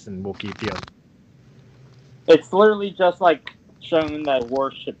with us, and we'll keep the other. It's literally just like showing that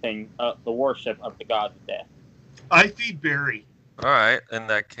worshipping the worship of the god of death. I feed Barry. All right, in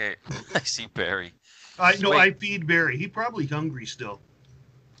that case, I see Barry. I feed Barry. He's probably hungry still.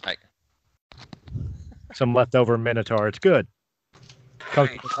 Some leftover Minotaur. It's good. Comes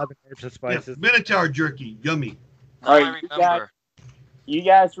Right. with 11 herbs and Yeah, spices. Minotaur jerky, yummy. Now All I right, remember. You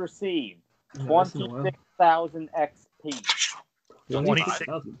guys received Yeah, that's been a while. 26,000 XP.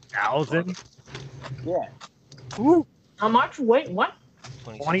 26,000. Yeah. Ooh, How much? Wait, what?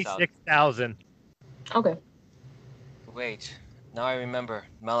 26,000. Okay. Wait, now I remember.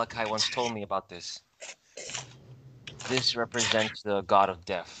 Malachi once told me about this. This represents the god of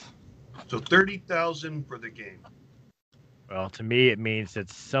death. So 30,000 for the game. Well, to me, it means that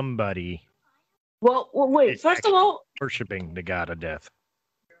somebody Well, wait. is First of all, worshiping the god of death.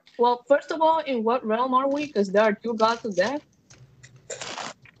 in what realm are we? Because there are two gods of death.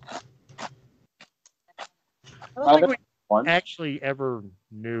 I don't think we One. actually ever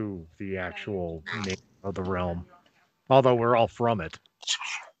knew the actual name of the realm, although we're all from it.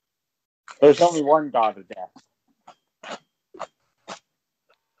 There's only one god of death.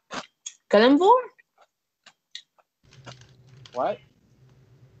 Kellenbor? What?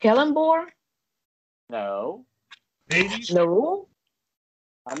 Kellenbor? No. Hades? No.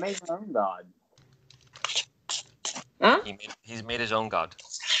 I made my own god. Huh? He's made his own god.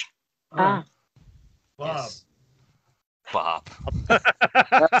 Ah. Bob. Yes. Bob.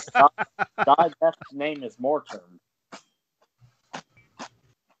 God death's name is Mortem.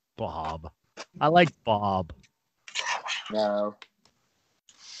 Bob. I like Bob. No.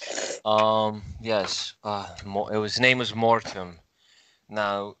 Yes. His name was Mortem.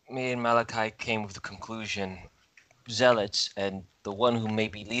 Now, me and Malachi came with the conclusion, zealots, and the one who may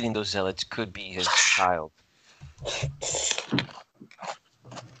be leading those zealots could be his child.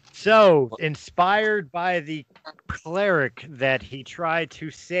 So, inspired by the cleric that he tried to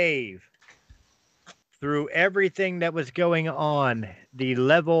save, through everything that was going on, the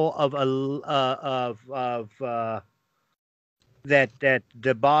level of that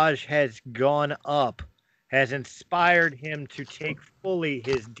Debaj has gone up, has inspired him to take fully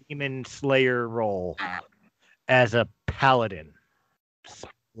his demon slayer role as a paladin.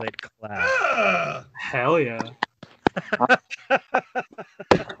 Split class. Ah! Hell yeah.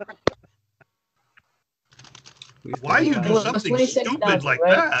 Why you do Well, something 26,000, stupid like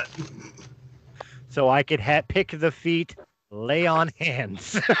right? that? So I could pick the feet, lay on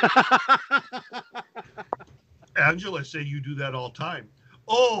hands. Angela say you do that all time.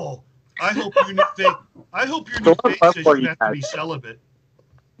 Oh, I hope your new face. I hope your new Go face up says for you you have to be guys. celibate.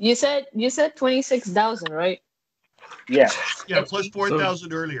 You said 26,000, right? Yeah. Yeah, plus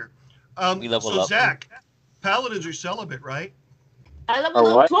 4,000 earlier. We level So up. Zach, paladins are celibate, right? I leveled Oh,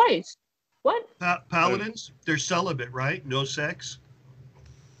 up what? twice. What? Paladins, they're celibate, right? No sex,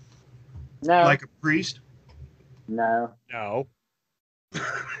 No. like a priest. No. No.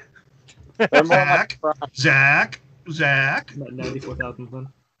 They're more like Zach, Zach. About 94,000 then.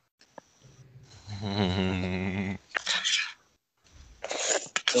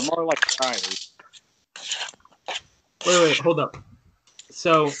 they're more like friars. Wait, hold up.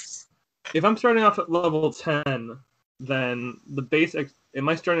 So, if I'm starting off at level 10, then the am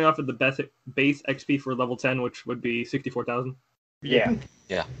I starting off at the base XP for level 10, which would be 64,000? Yeah.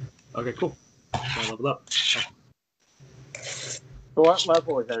 Okay, cool. I leveled up. So what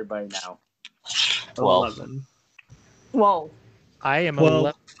level is everybody now? 12. 11. Whoa. I am a Well,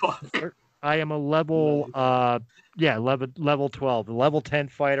 level level 12, a level 10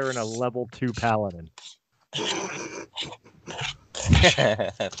 fighter and a level 2 paladin.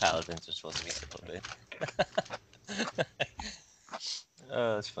 Paladins are supposed to be celibate.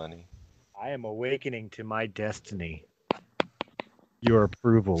 Oh, that's funny. I am awakening to my destiny. Your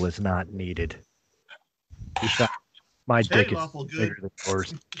approval is not needed. Besides, my dick is lawful good. bigger than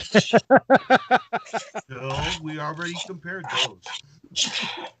yours. No, we already compared those.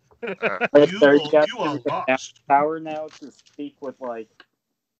 Like, You they're are getting lost. power now to speak with like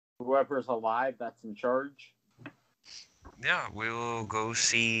whoever's alive that's in charge. Yeah, we'll go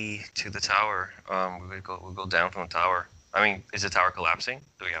see to the tower. We'll go down from the tower. I mean, is the tower collapsing?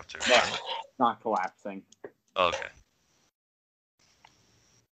 Do we have to? No, not collapsing. Oh, okay.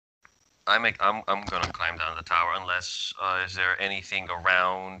 I'm gonna climb down the tower unless is there anything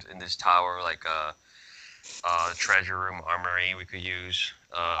around in this tower like a treasure room, armory we could use,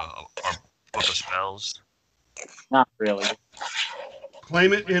 or book of spells. Not really.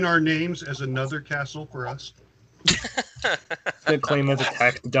 Claim it in our names as another castle for us. Gonna claim as a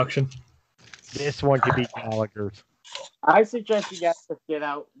tax deduction. This one could be Gallagher's. I suggest you guys just get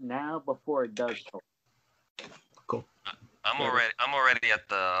out now before it does collapse. I'm already at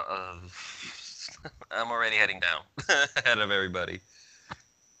the. I'm already heading down ahead of everybody.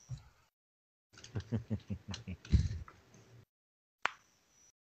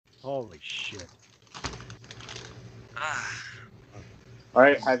 Holy shit. All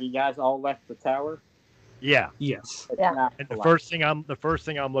right, have you guys all left the tower? Yeah. Yes. It's Yeah. not And the collapsed. first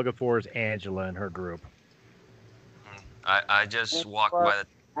thing I'm looking for is Angela and her group. I just walked by the.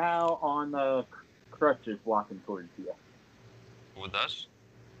 Now on the crutches walking towards you. With us?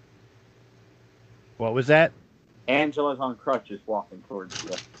 What was that? Angela's on crutches walking towards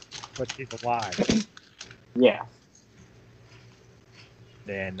you. But she's alive. Yeah.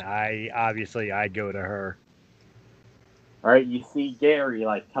 Then I go to her. Alright, you see Gary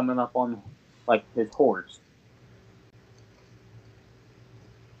like coming up on like his horse.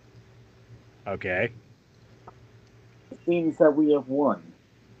 Okay. It seems that we have won.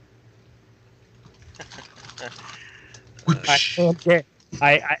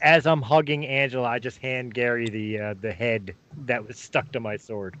 As I'm hugging Angela, I just hand Gary the head that was stuck to my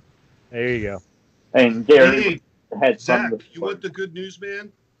sword. There you go. And Gary Hey, heads Zach, from the you want the good news,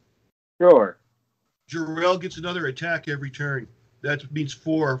 man? Sure. Jarrell gets another attack every turn. That means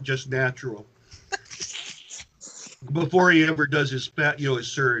 4 just natural. Before he ever does his his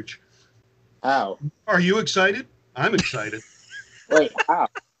surge. How? Are you excited? I'm excited. Wait, how?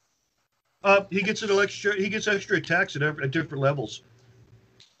 He gets extra attacks at different levels.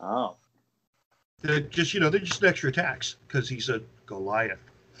 Oh. They're just extra attacks because he's a Goliath.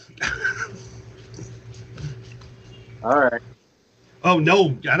 Alright. Oh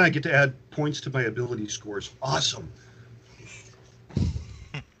no, and I get to add points to my ability scores. Awesome.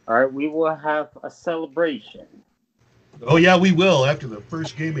 Alright, we will have a celebration. Oh yeah, we will after the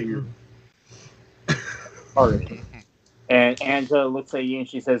first game of your. Alright. And Angela looks at you and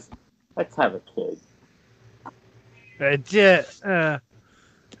she says, let's have a kid.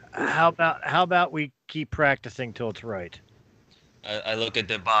 How about we keep practicing till it's right? I look at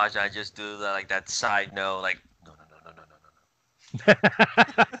the Baj. I just do that side no, like no.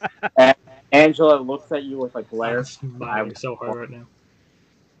 And Angela looks at you with a glare. I'm smiling so hard right now.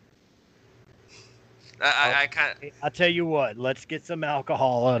 I can't. I'll tell you what. Let's get some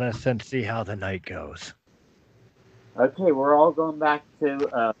alcohol on us and see how the night goes. Okay, we're all going back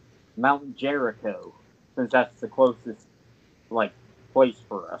to Mount Jericho, since that's the closest place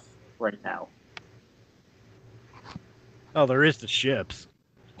for us right now. Oh, there is the ships.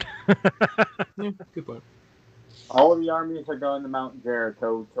 Yeah, good point. All the armies are going to Mount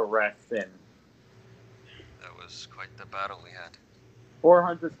Jericho to rest in. That was quite the battle we had.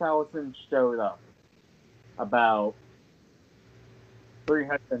 400,000 showed up. About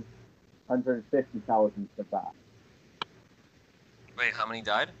 350,000 survived. Wait, how many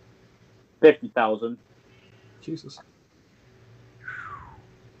died? 50,000. Jesus.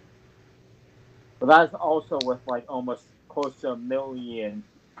 But that's also with almost close to 1 million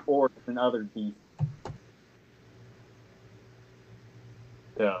orcs and other beasts.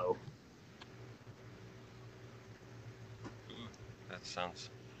 So. That sounds.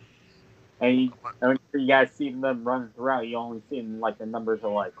 And you guys see them running throughout, you only see them, the numbers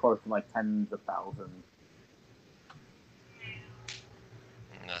are close to tens of thousands.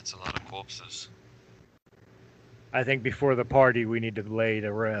 That's a lot of corpses. I think before the party, we need to lay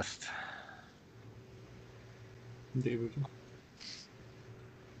to rest. Indeed, we can.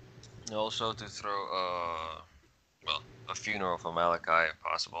 Also to throw a funeral for Malachi if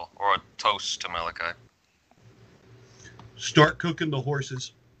possible, or a toast to Malachi. Start cooking the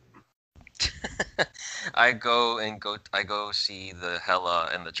horses. I go see the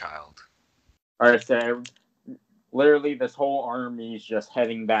Hela and the child. Alright, so literally this whole army is just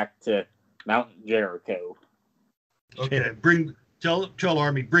heading back to Mount Jericho. Okay, tell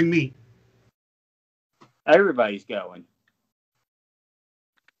army, bring meat. Everybody's going.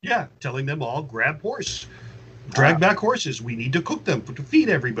 Yeah, telling them all grab horse. Drag back horses. We need to cook them to feed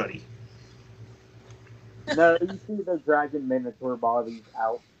everybody. No, you see the dragon minotaur bodies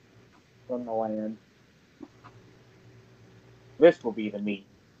out from the land. This will be the meat.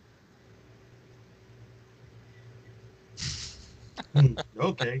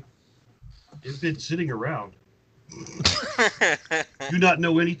 Okay. It's been sitting around. You not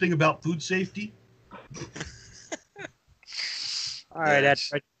know anything about food safety? All right.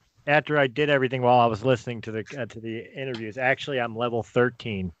 Yes. After I did everything while I was listening to the interviews, actually I'm level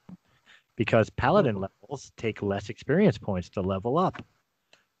 13 because paladin levels take less experience points to level up.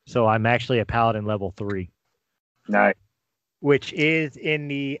 So I'm actually a paladin level 3. Nice. Which is in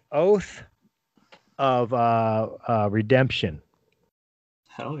the Oath of Redemption.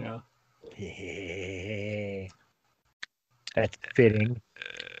 Hell yeah. Yeah. That's fitting.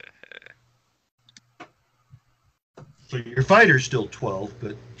 So your fighter's still 12,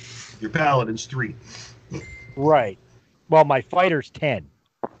 but your paladin's 3. Right. Well, my fighter's 10.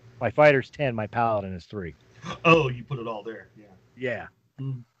 My fighter's 10. My paladin is 3. Oh, you put it all there. Yeah. Yeah.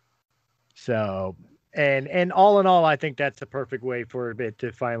 Mm. So And all in all, I think that's the perfect way for it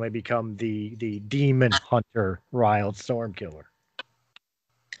to finally become the demon hunter, Riled Stormkiller.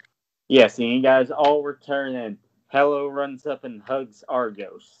 Yes, and you guys all return, and Hello runs up and hugs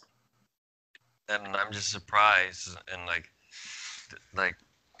Argos. And I'm just surprised, and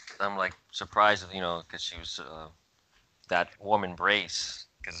I'm like surprised, because she was that woman Brace,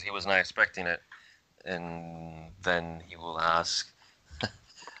 because he was not expecting it. And then he will ask,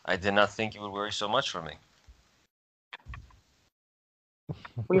 I did not think you would worry so much for me.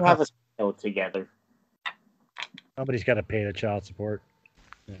 We have a meal together. Somebody's got to pay the child support.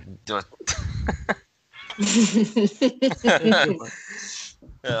 Do it.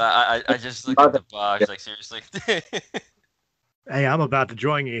 I just looked at the box, like, seriously. Hey, I'm about to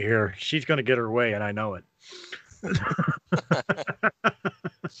join you here. She's going to get her way, and I know it.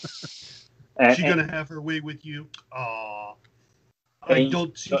 Is she gonna have her way with you? Aw. I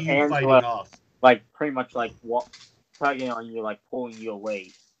don't see you Angela, fighting off. Like, pretty much like tugging on you, like pulling you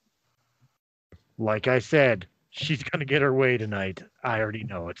away. Like I said, she's going to get her way tonight. I already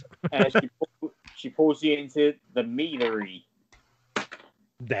know it. And she pulls you into the meadery.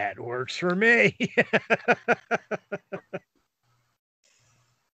 That works for me.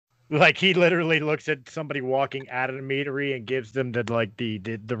 Like, he literally looks at somebody walking out of the meadery and gives them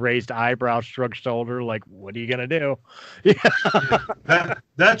the raised eyebrow, shrugged shoulder. Like, what are you gonna do?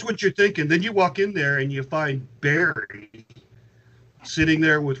 That's what you're thinking. Then you walk in there and you find Barry sitting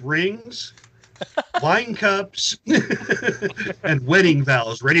there with rings, wine cups, and wedding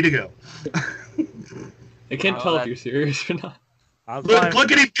vows ready to go. I can't tell if you're serious or not.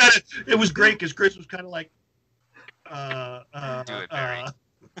 Look at him! It was great because Chris was kind of like, Do it, Barry.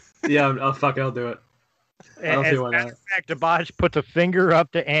 Yeah, I'll do it. I don't see why As a matter not. of fact, Dabash puts a finger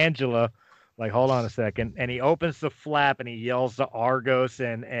up to Angela, like, hold on a second, and he opens the flap and he yells to Argos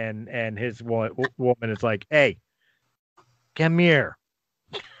and his woman. It's like, hey, come here.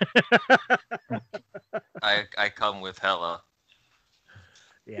 I come with Hella.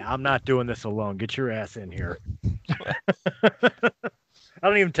 Yeah, I'm not doing this alone. Get your ass in here. I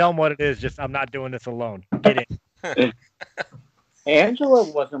don't even tell him what it is. Just, I'm not doing this alone. Get in. Angela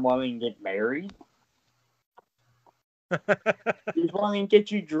wasn't wanting to get married. She was wanting to get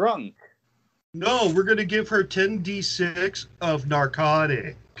you drunk. no, we're gonna give her 10d6 of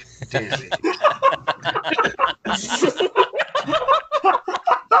narcotic damage.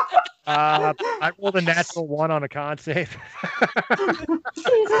 I rolled a natural 1 on a con save.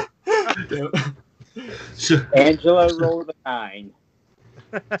 So, Angela rolled a 9.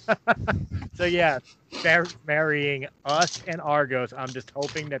 So yeah, Barry's marrying us and Argos. I'm just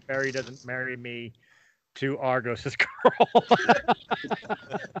hoping that Barry doesn't marry me to Argos' girl.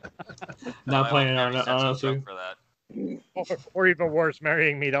 Not I planning hope on Barry it, sets us honestly. up for that. or even worse,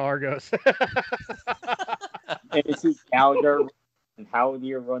 marrying me to Argos. And you see Gallagher and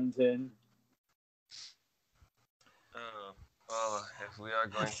Haldir runs in. Well, if we are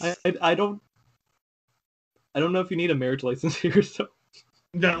going to... I don't know if you need a marriage license here, so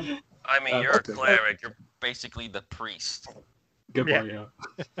no, I mean, you're a Okay. cleric. You're basically the priest. good Yeah. point,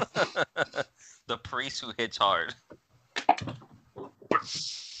 yeah. The priest who hits hard.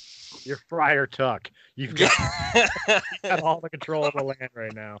 You're Friar Tuck. You've got all the control of the land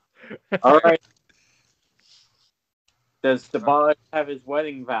right now. All right. Does the boy have his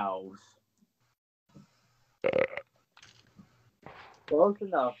wedding vows? Close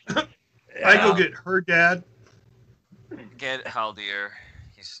enough. I go get her dad, Get Haldir.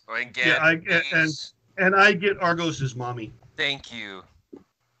 and I get Argos's mommy. Thank you.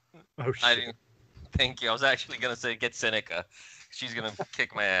 Oh I shit! didn't. Thank you. I was actually gonna say get Seneca. She's gonna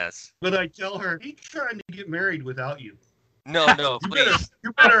kick my ass. But I tell her he's trying to get married without you. No, please.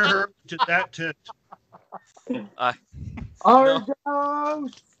 You better hurry to that tent. Argos!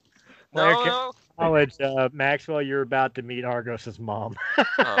 No. College, Maxwell, you're about to meet Argos's mom.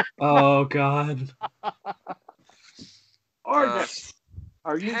 Oh god. Argos!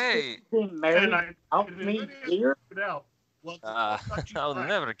 Are you Hey. getting married? And I Out me here? it out. Well, I'll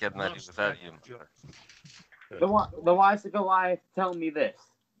never get married without you. The wise of Goliath tell me this.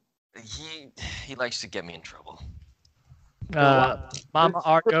 He likes to get me in trouble. Mama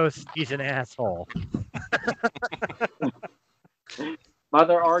Argos, he's an asshole.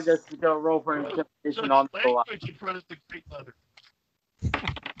 Mother Argos is going to roll for intimidation on the Goliath. in front of the great mother.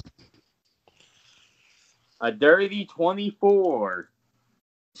 A dirty 24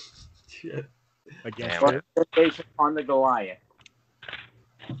 Shit. Against for it. intimidation on the Goliath.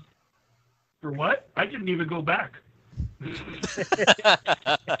 For what? I didn't even go back.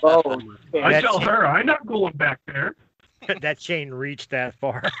 Oh, I That tell chain- her I'm not going back there. That chain reached that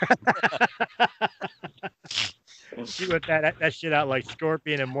far. She whipped that shit out like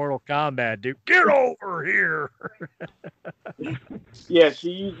Scorpion in Mortal Kombat, dude. Get over here! Yeah,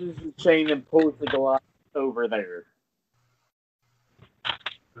 she uses the chain and pulls the Goliath over there.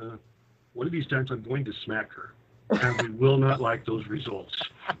 One of these times I'm going to smack her, and we will not like those results.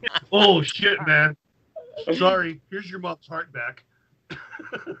 Oh, shit, man. Sorry. Here's your mom's heart back.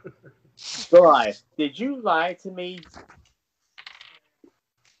 Goliath, did you lie to me?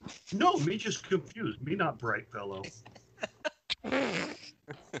 No, me just confused. Me not bright fellow. That's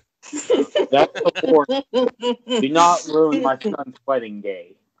the warning. Do not ruin my son's wedding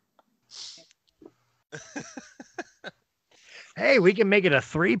day. Hey, we can make it a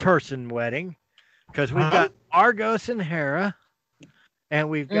 3-person wedding because we've got Argos and Hera, and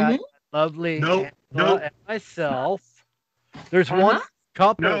we've got lovely Angela and myself. There's one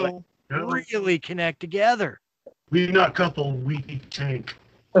couple that really connect together. We not couple, we tank.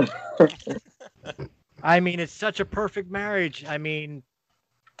 I mean, it's such a perfect marriage. I mean,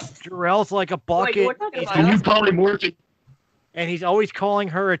 Jarrell's like a bucket. Wait, we're talking about Can you us? polymorph? And he's always calling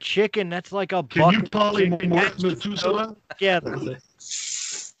her a chicken. That's like a Can you bucket. polymorph Methuselah? Together.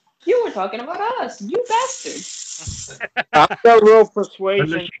 You were talking about us, you bastard. I'm gonna roll persuasion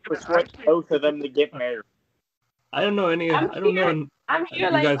Unless to you- persuade both of them to get married. I don't know any. I'm I don't know. I'm here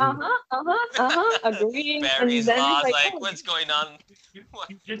You like, guys- agreeing. Barry's and then laws, it's like, oh, what's going on? What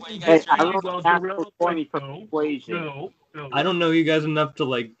you Hey, guys I trying to rolled do? a natural 20 for persuasion. No. I don't know you guys enough to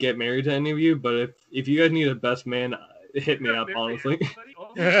like get married to any of you, but if you guys need a best man, hit me up. Honestly,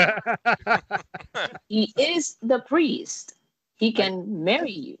 he is the priest. He can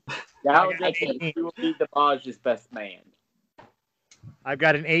marry you. Now I got you will be the Baj's best man. I've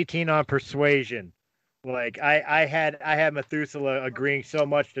got an 18 on persuasion. Like I had Methuselah agreeing so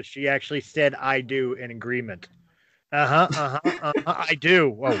much that she actually said I do in agreement. I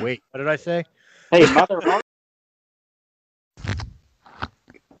do. Oh wait, what did I say? Hey, Mother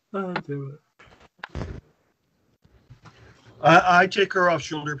oh, do it. I take her off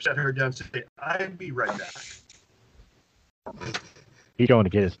shoulder, set her down, say, I'll be right back. He's going to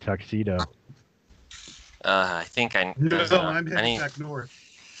get his tuxedo. I think I. No, I'm I heading need back north.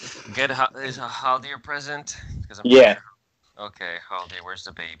 get is Haldir present? Because I'm Yeah. Okay, Haldir, where's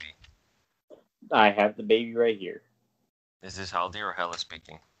the baby? I have the baby right here. Is this Haldir or Hella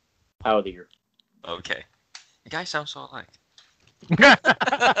speaking? Out here. Okay. You guys sound so alike. I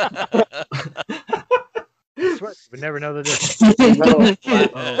swear, you would never know the difference. No,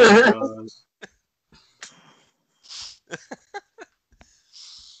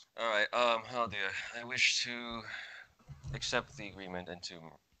 Oh, Alright, Haldir, I wish to accept the agreement and to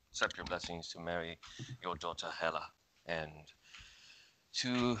accept your blessings to marry your daughter Hela and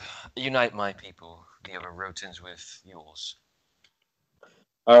to unite my people, the Everotans, with yours.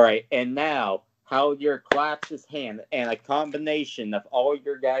 all right, and now Haldir claps his hand, and a combination of all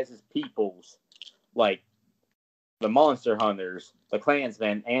your guys' peoples, like the monster hunters, the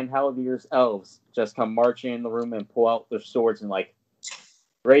clansmen, and Haldir's elves, just come marching in the room and pull out their swords and like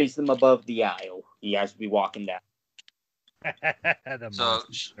raise them above the aisle. You guys will be walking down. The So,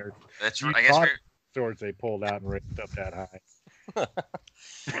 monster. That's You I guess thought- we're. Swords they pulled out and raised up that high.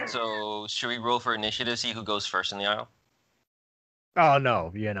 So, should we roll for initiative, see who goes first in the aisle? Oh no,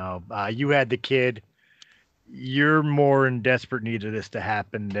 you had the kid. You're more in desperate need of this to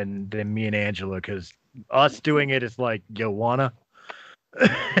happen than me and Angela, because us doing it is like, you wanna.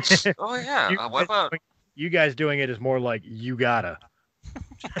 Oh, yeah. You What guys about. you guys doing it is more like you gotta.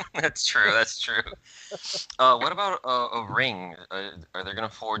 That's true. That's true. What about a ring? Are they gonna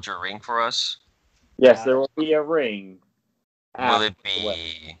forge a ring for us? Yes, there will be a ring. Will it after the wedding.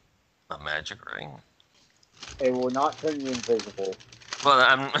 be a magic ring? It will not turn you invisible. Well,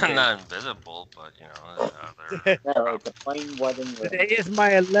 I'm not invisible, but you know. No, it's a plain wedding ring. Today is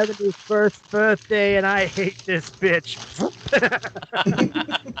my 11th birthday, and I hate this bitch.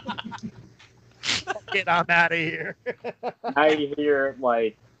 Get I'm out of here. Now you hear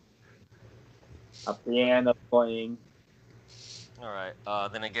like a piano playing. All right.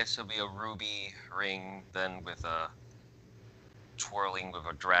 Then I guess it'll be a ruby ring, then with a twirling with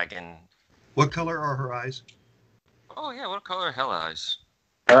a dragon. What color are her eyes? Oh yeah, what color are Hella eyes?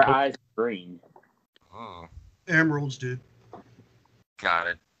 Her eyes are green. Ooh, Emeralds, dude. got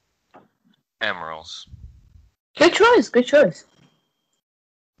it. Emeralds. Good choice. Good choice.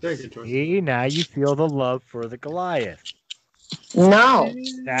 very good choice. See, now you feel the love for the Goliath. No.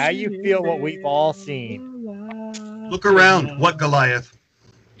 Now you feel what we've all seen. Look around. What Goliath?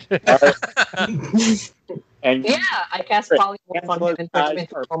 And Yeah, I cast polymorph on him and turn him Eyes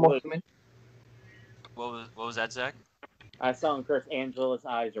into are a normal blue. human. What was that, Zach? I saw in Chris Angela's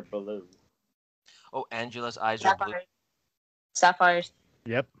eyes are blue. Oh, Angela's eyes are blue. Sapphires.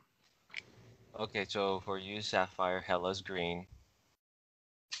 Yep. Okay, so for you, Sapphire, Hella's green.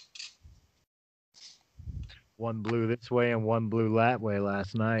 One blue this way and one blue that way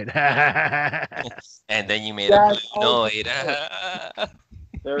last night. And then you made That's a blue all noise.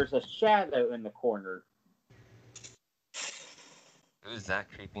 There's a shadow in the corner. Who's that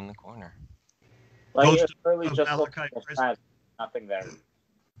creeping in the corner? Like Ghost it really of just Malachi looks like a Prison. shadow, nothing there.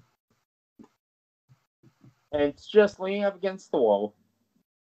 And it's just leaning up against the wall.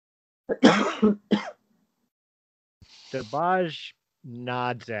 Dabaj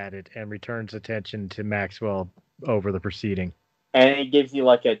nods at it and returns attention to Maxwell over the proceeding. And it gives you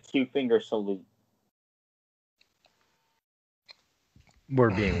like a 2-finger salute. We're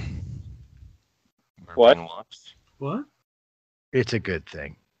being. We're What? being watched. What? It's a good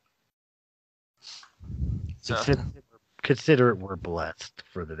thing. So, Consider it we're blessed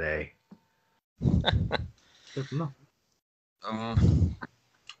for the day. Good to know.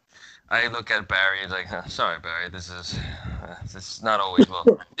 I look at Barry and like, sorry, Barry, this is not always well.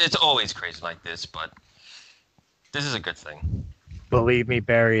 It's always crazy like this, but this is a good thing. Believe me,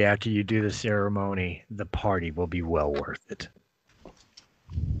 Barry, after you do the ceremony, the party will be well worth it.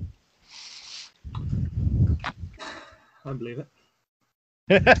 I believe it.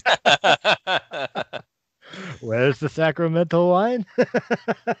 Where's the sacramental wine? You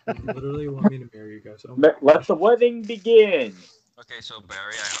literally want me to marry you guys. Oh, Let the wedding begin. Okay, so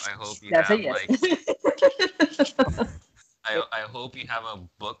Barry, I hope you That's have a yes. like I hope you have a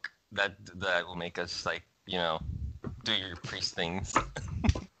book that will make us like, you know, do your priest things.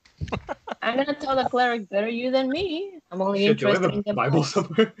 I'm gonna tell the cleric better you than me. I'm only shit, do I have interested in a the Bible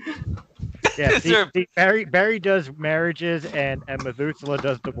somewhere? Yeah, Is there- see, Barry does marriages and Methuselah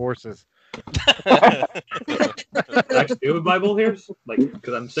does divorces. I actually do have a Bible here, like,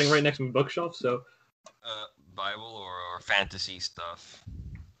 because I'm sitting right next to my bookshelf, so Bible or fantasy stuff.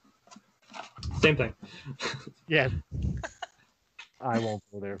 same thing. Yeah. I won't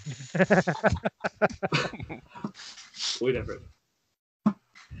go there. We never.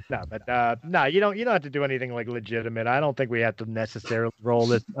 No, but no, you don't have to do anything like legitimate. I don't think we have to necessarily role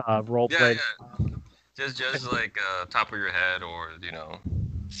this role play. Yeah. Just like top of your head, or you know.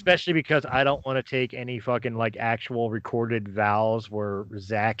 Especially because I don't want to take any fucking like actual recorded vows where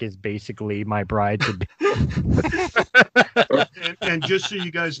Zach is basically my bride to be. And just so you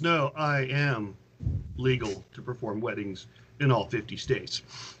guys know, I am legal to perform weddings in all 50 states.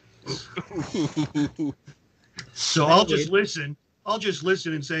 So I'll just listen. I'll just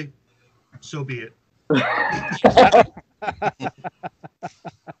listen and say, so be it. All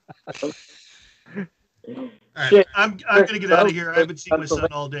right, Shit. I'm going to get out of here. I haven't seen my son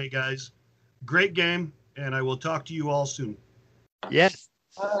all day, guys. Great game, and I will talk to you all soon. Yes,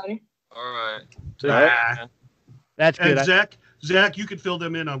 Bye. All right. Ah. that's good. And Zach, you could fill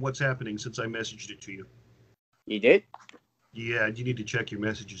them in on what's happening since I messaged it to you. You did? Yeah, you need to check your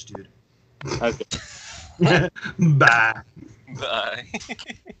messages, dude. Okay. Bye. Bye.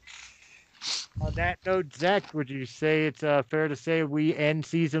 On that note, Zach, would you say it's fair to say we end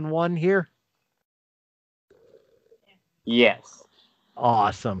season 1 here? Yes.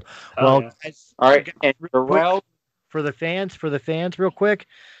 Awesome. Oh, Well, yeah. guys, All right. And real quick, Pharrell, for the fans, real quick,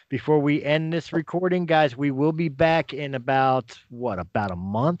 before we end this recording, guys, we will be back in about a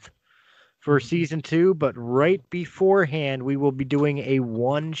month for season 2. But right beforehand, we will be doing a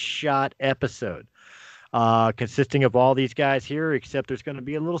one-shot episode consisting of all these guys here, except there's going to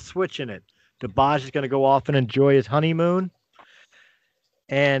be a little switch in it. Dabaj is going to go off and enjoy his honeymoon,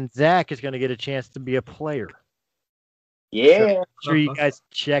 and Zach is going to get a chance to be a player. yeah. Make sure you guys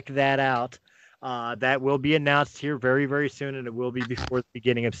check that out. That will be announced here very, very soon, and it will be before the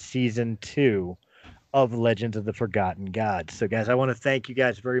beginning of season 2 of Legends of the Forgotten Gods. So, guys, I want to thank you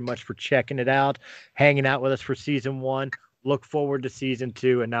guys very much for checking it out, hanging out with us for season 1. Look forward to season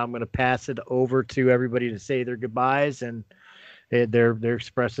 2, and now I'm going to pass it over to everybody to say their goodbyes and their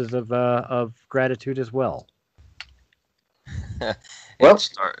expresses of gratitude as well. Well-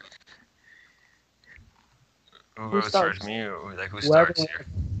 start. Who Who starts? starts? Me or like who Whoever- starts here?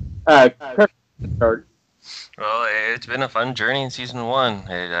 Kirk, start. Well, it's been a fun journey in season 1.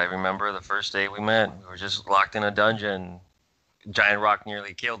 I remember the first day we met. We were just locked in a dungeon. Giant rock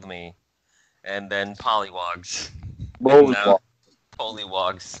nearly killed me, and then pollywogs. Bullywog.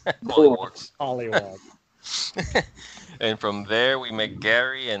 Pollywogs. Pollywogs. Hollywood. And from there we met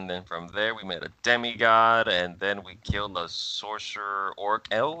Gary, and then from there we met a demigod, and then we killed a sorcerer orc.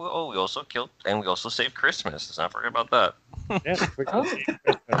 And we also saved Christmas. Let's not forget about that. Yeah,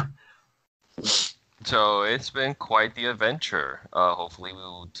 Oh. So it's been quite the adventure. Hopefully, we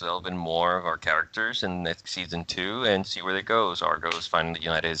will delve in more of our characters in next season 2 and see where it goes. Argo's finally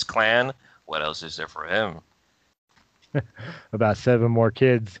united his clan. What else is there for him? About 7 more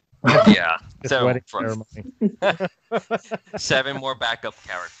kids. Yeah, This wedding for- ceremony. 7 more backup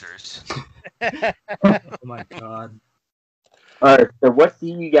characters. Oh my god. All right. So, what do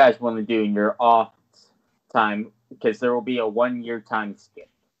you guys want to do in your off time? Because there will be a 1-year time skip.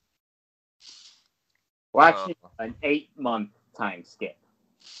 Well, actually, an 8-month time skip.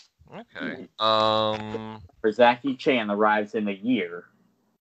 Okay. For Zaki Chan arrives in a year.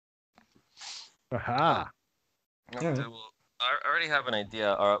 Aha. Yeah. Well, I already have an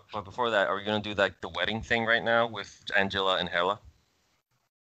idea. But before that, are we gonna do like the wedding thing right now with Angela and Hela?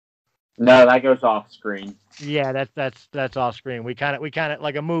 No, that goes off screen. Yeah, that's off screen. We kind of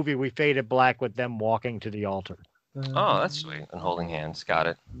like a movie. We faded black with them walking to the altar. Oh, that's sweet. And holding hands. Got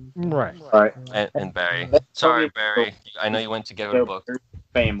it. Right. All right. And Barry. Sorry, Barry. I know you went to get a book.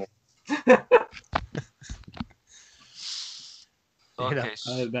 Family. Okay.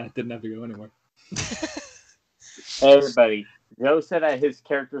 so- That didn't have to go anywhere. Hey, everybody. Joe said that his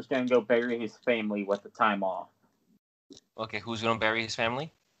character's going to go bury his family with the time off. Okay, who's gonna bury his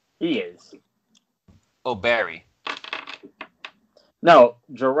family? He is. Oh, Barry. No,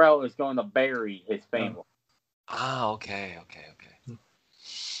 Jarrell is going to bury his family. Ah, okay.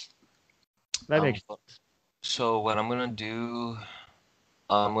 That makes So what I'm gonna do,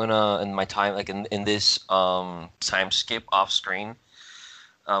 I'm gonna in my time, like in this time skip off screen,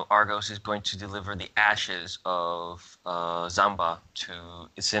 Argos is going to deliver the ashes of Zamba to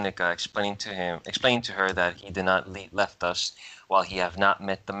Isinica, explaining to her that he did not left us while he have not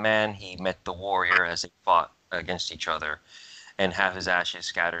met the man, he met the warrior as they fought against each other, and have his ashes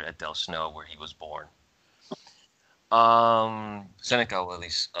scattered at Del Snow where he was born. Seneca will at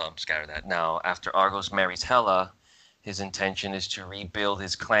least scatter that. Now, after Argos marries Hela, his intention is to rebuild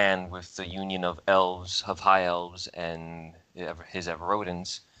his clan with the union of elves, of high elves, and his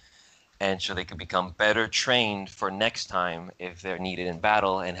Everodans, and so they could become better trained for next time if they're needed in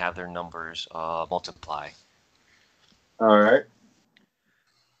battle and have their numbers multiply. All right.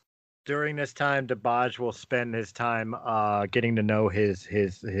 During this time, Dabaj will spend his time getting to know his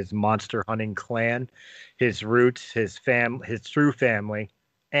monster hunting clan, his roots, his true family,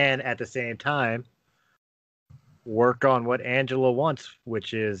 and at the same time, work on what Angela wants,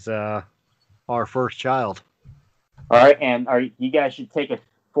 which is our first child. All right, and you guys should take a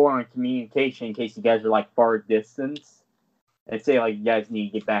foreign communication in case you guys are like far distance, and say like you guys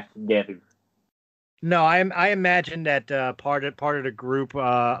need to get back together. No, I imagine that part of the group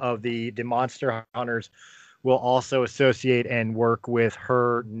of the monster hunters will also associate and work with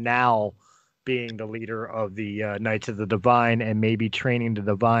her now being the leader of the Knights of the Divine and maybe training the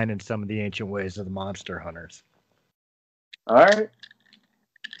Divine in some of the ancient ways of the monster hunters. All right.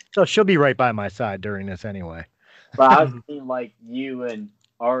 So she'll be right by my side during this anyway. But I was thinking like you and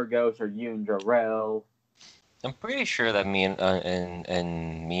Argos or you and Jarrell. I'm pretty sure that me and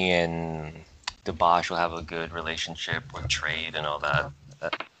the Bosch will have a good relationship with trade and all that.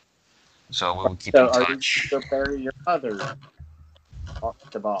 So we'll keep in touch. So are you going to bury your mother,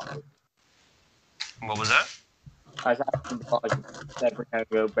 the boss? What was that? I was asking the boss if we're going to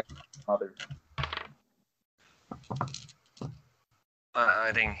go bury your mother.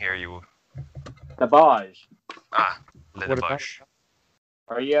 I didn't hear you. The Baj, Little Bush.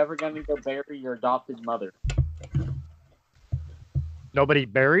 are you ever going to go bury your adopted mother? Nobody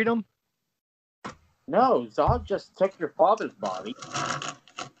buried him? No, Zog just took your father's body.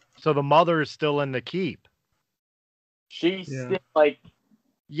 So the mother is still in the keep. She's Yeah. still like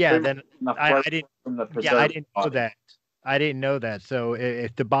Yeah, then I didn't. from the Yeah, I preserved didn't know body. that. I didn't know that. So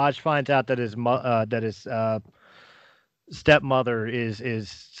if Dabaj finds out that his stepmother is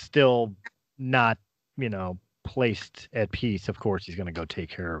still not, placed at peace, of course he's going to go take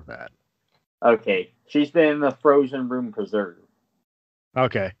care of that. Okay, she's been in the frozen room preserved,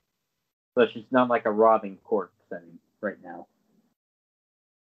 Okay. so she's not like a rotting corpse right now.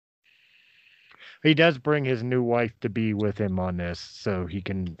 He does bring his new wife to be with him on this, so she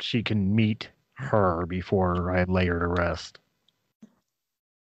can meet her before I lay her to rest.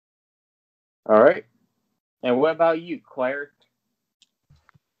 All right. And what about you, Claire?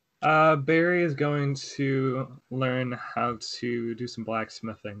 Barry is going to learn how to do some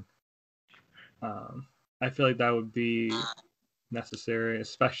blacksmithing. I feel like that would be necessary,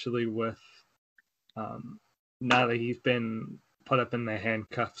 especially with now that he's been put up in the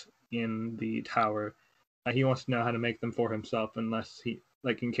handcuffs in the tower. He wants to know how to make them for himself, unless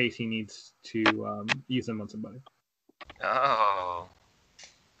in case he needs to use them on somebody. Oh.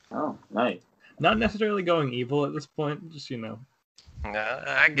 Oh, nice. Not necessarily going evil at this point, just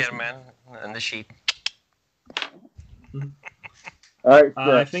I get it, man. And the sheep. All right,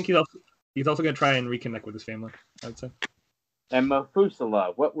 I think he's also gonna try and reconnect with his family, I'd say. And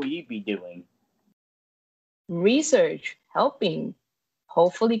Methuselah, what will you be doing? Research, helping,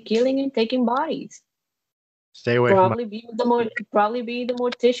 hopefully killing and taking bodies. Stay away from Probably be the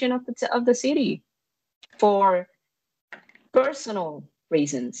mortician of the city for personal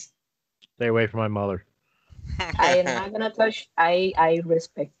reasons. stay away from my mother. I am not gonna touch. I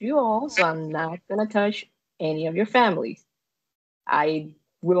respect you all, so I'm not gonna touch any of your families. I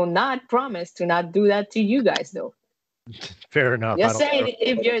will not promise to not do that to you guys, though. Fair enough. Just saying,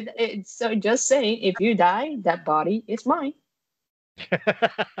 just saying, if you die, that body is mine.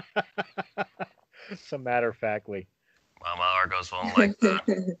 So matter of factly. Mama Argos won't like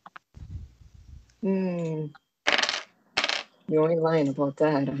that. You ain't lying about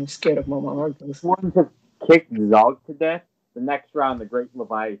that. I'm scared of Mama Argos. One to kick Zog to death. The next round, the Great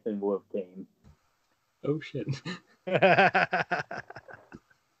Leviathan will have came. Oh shit.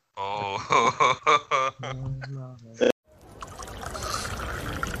 Oh.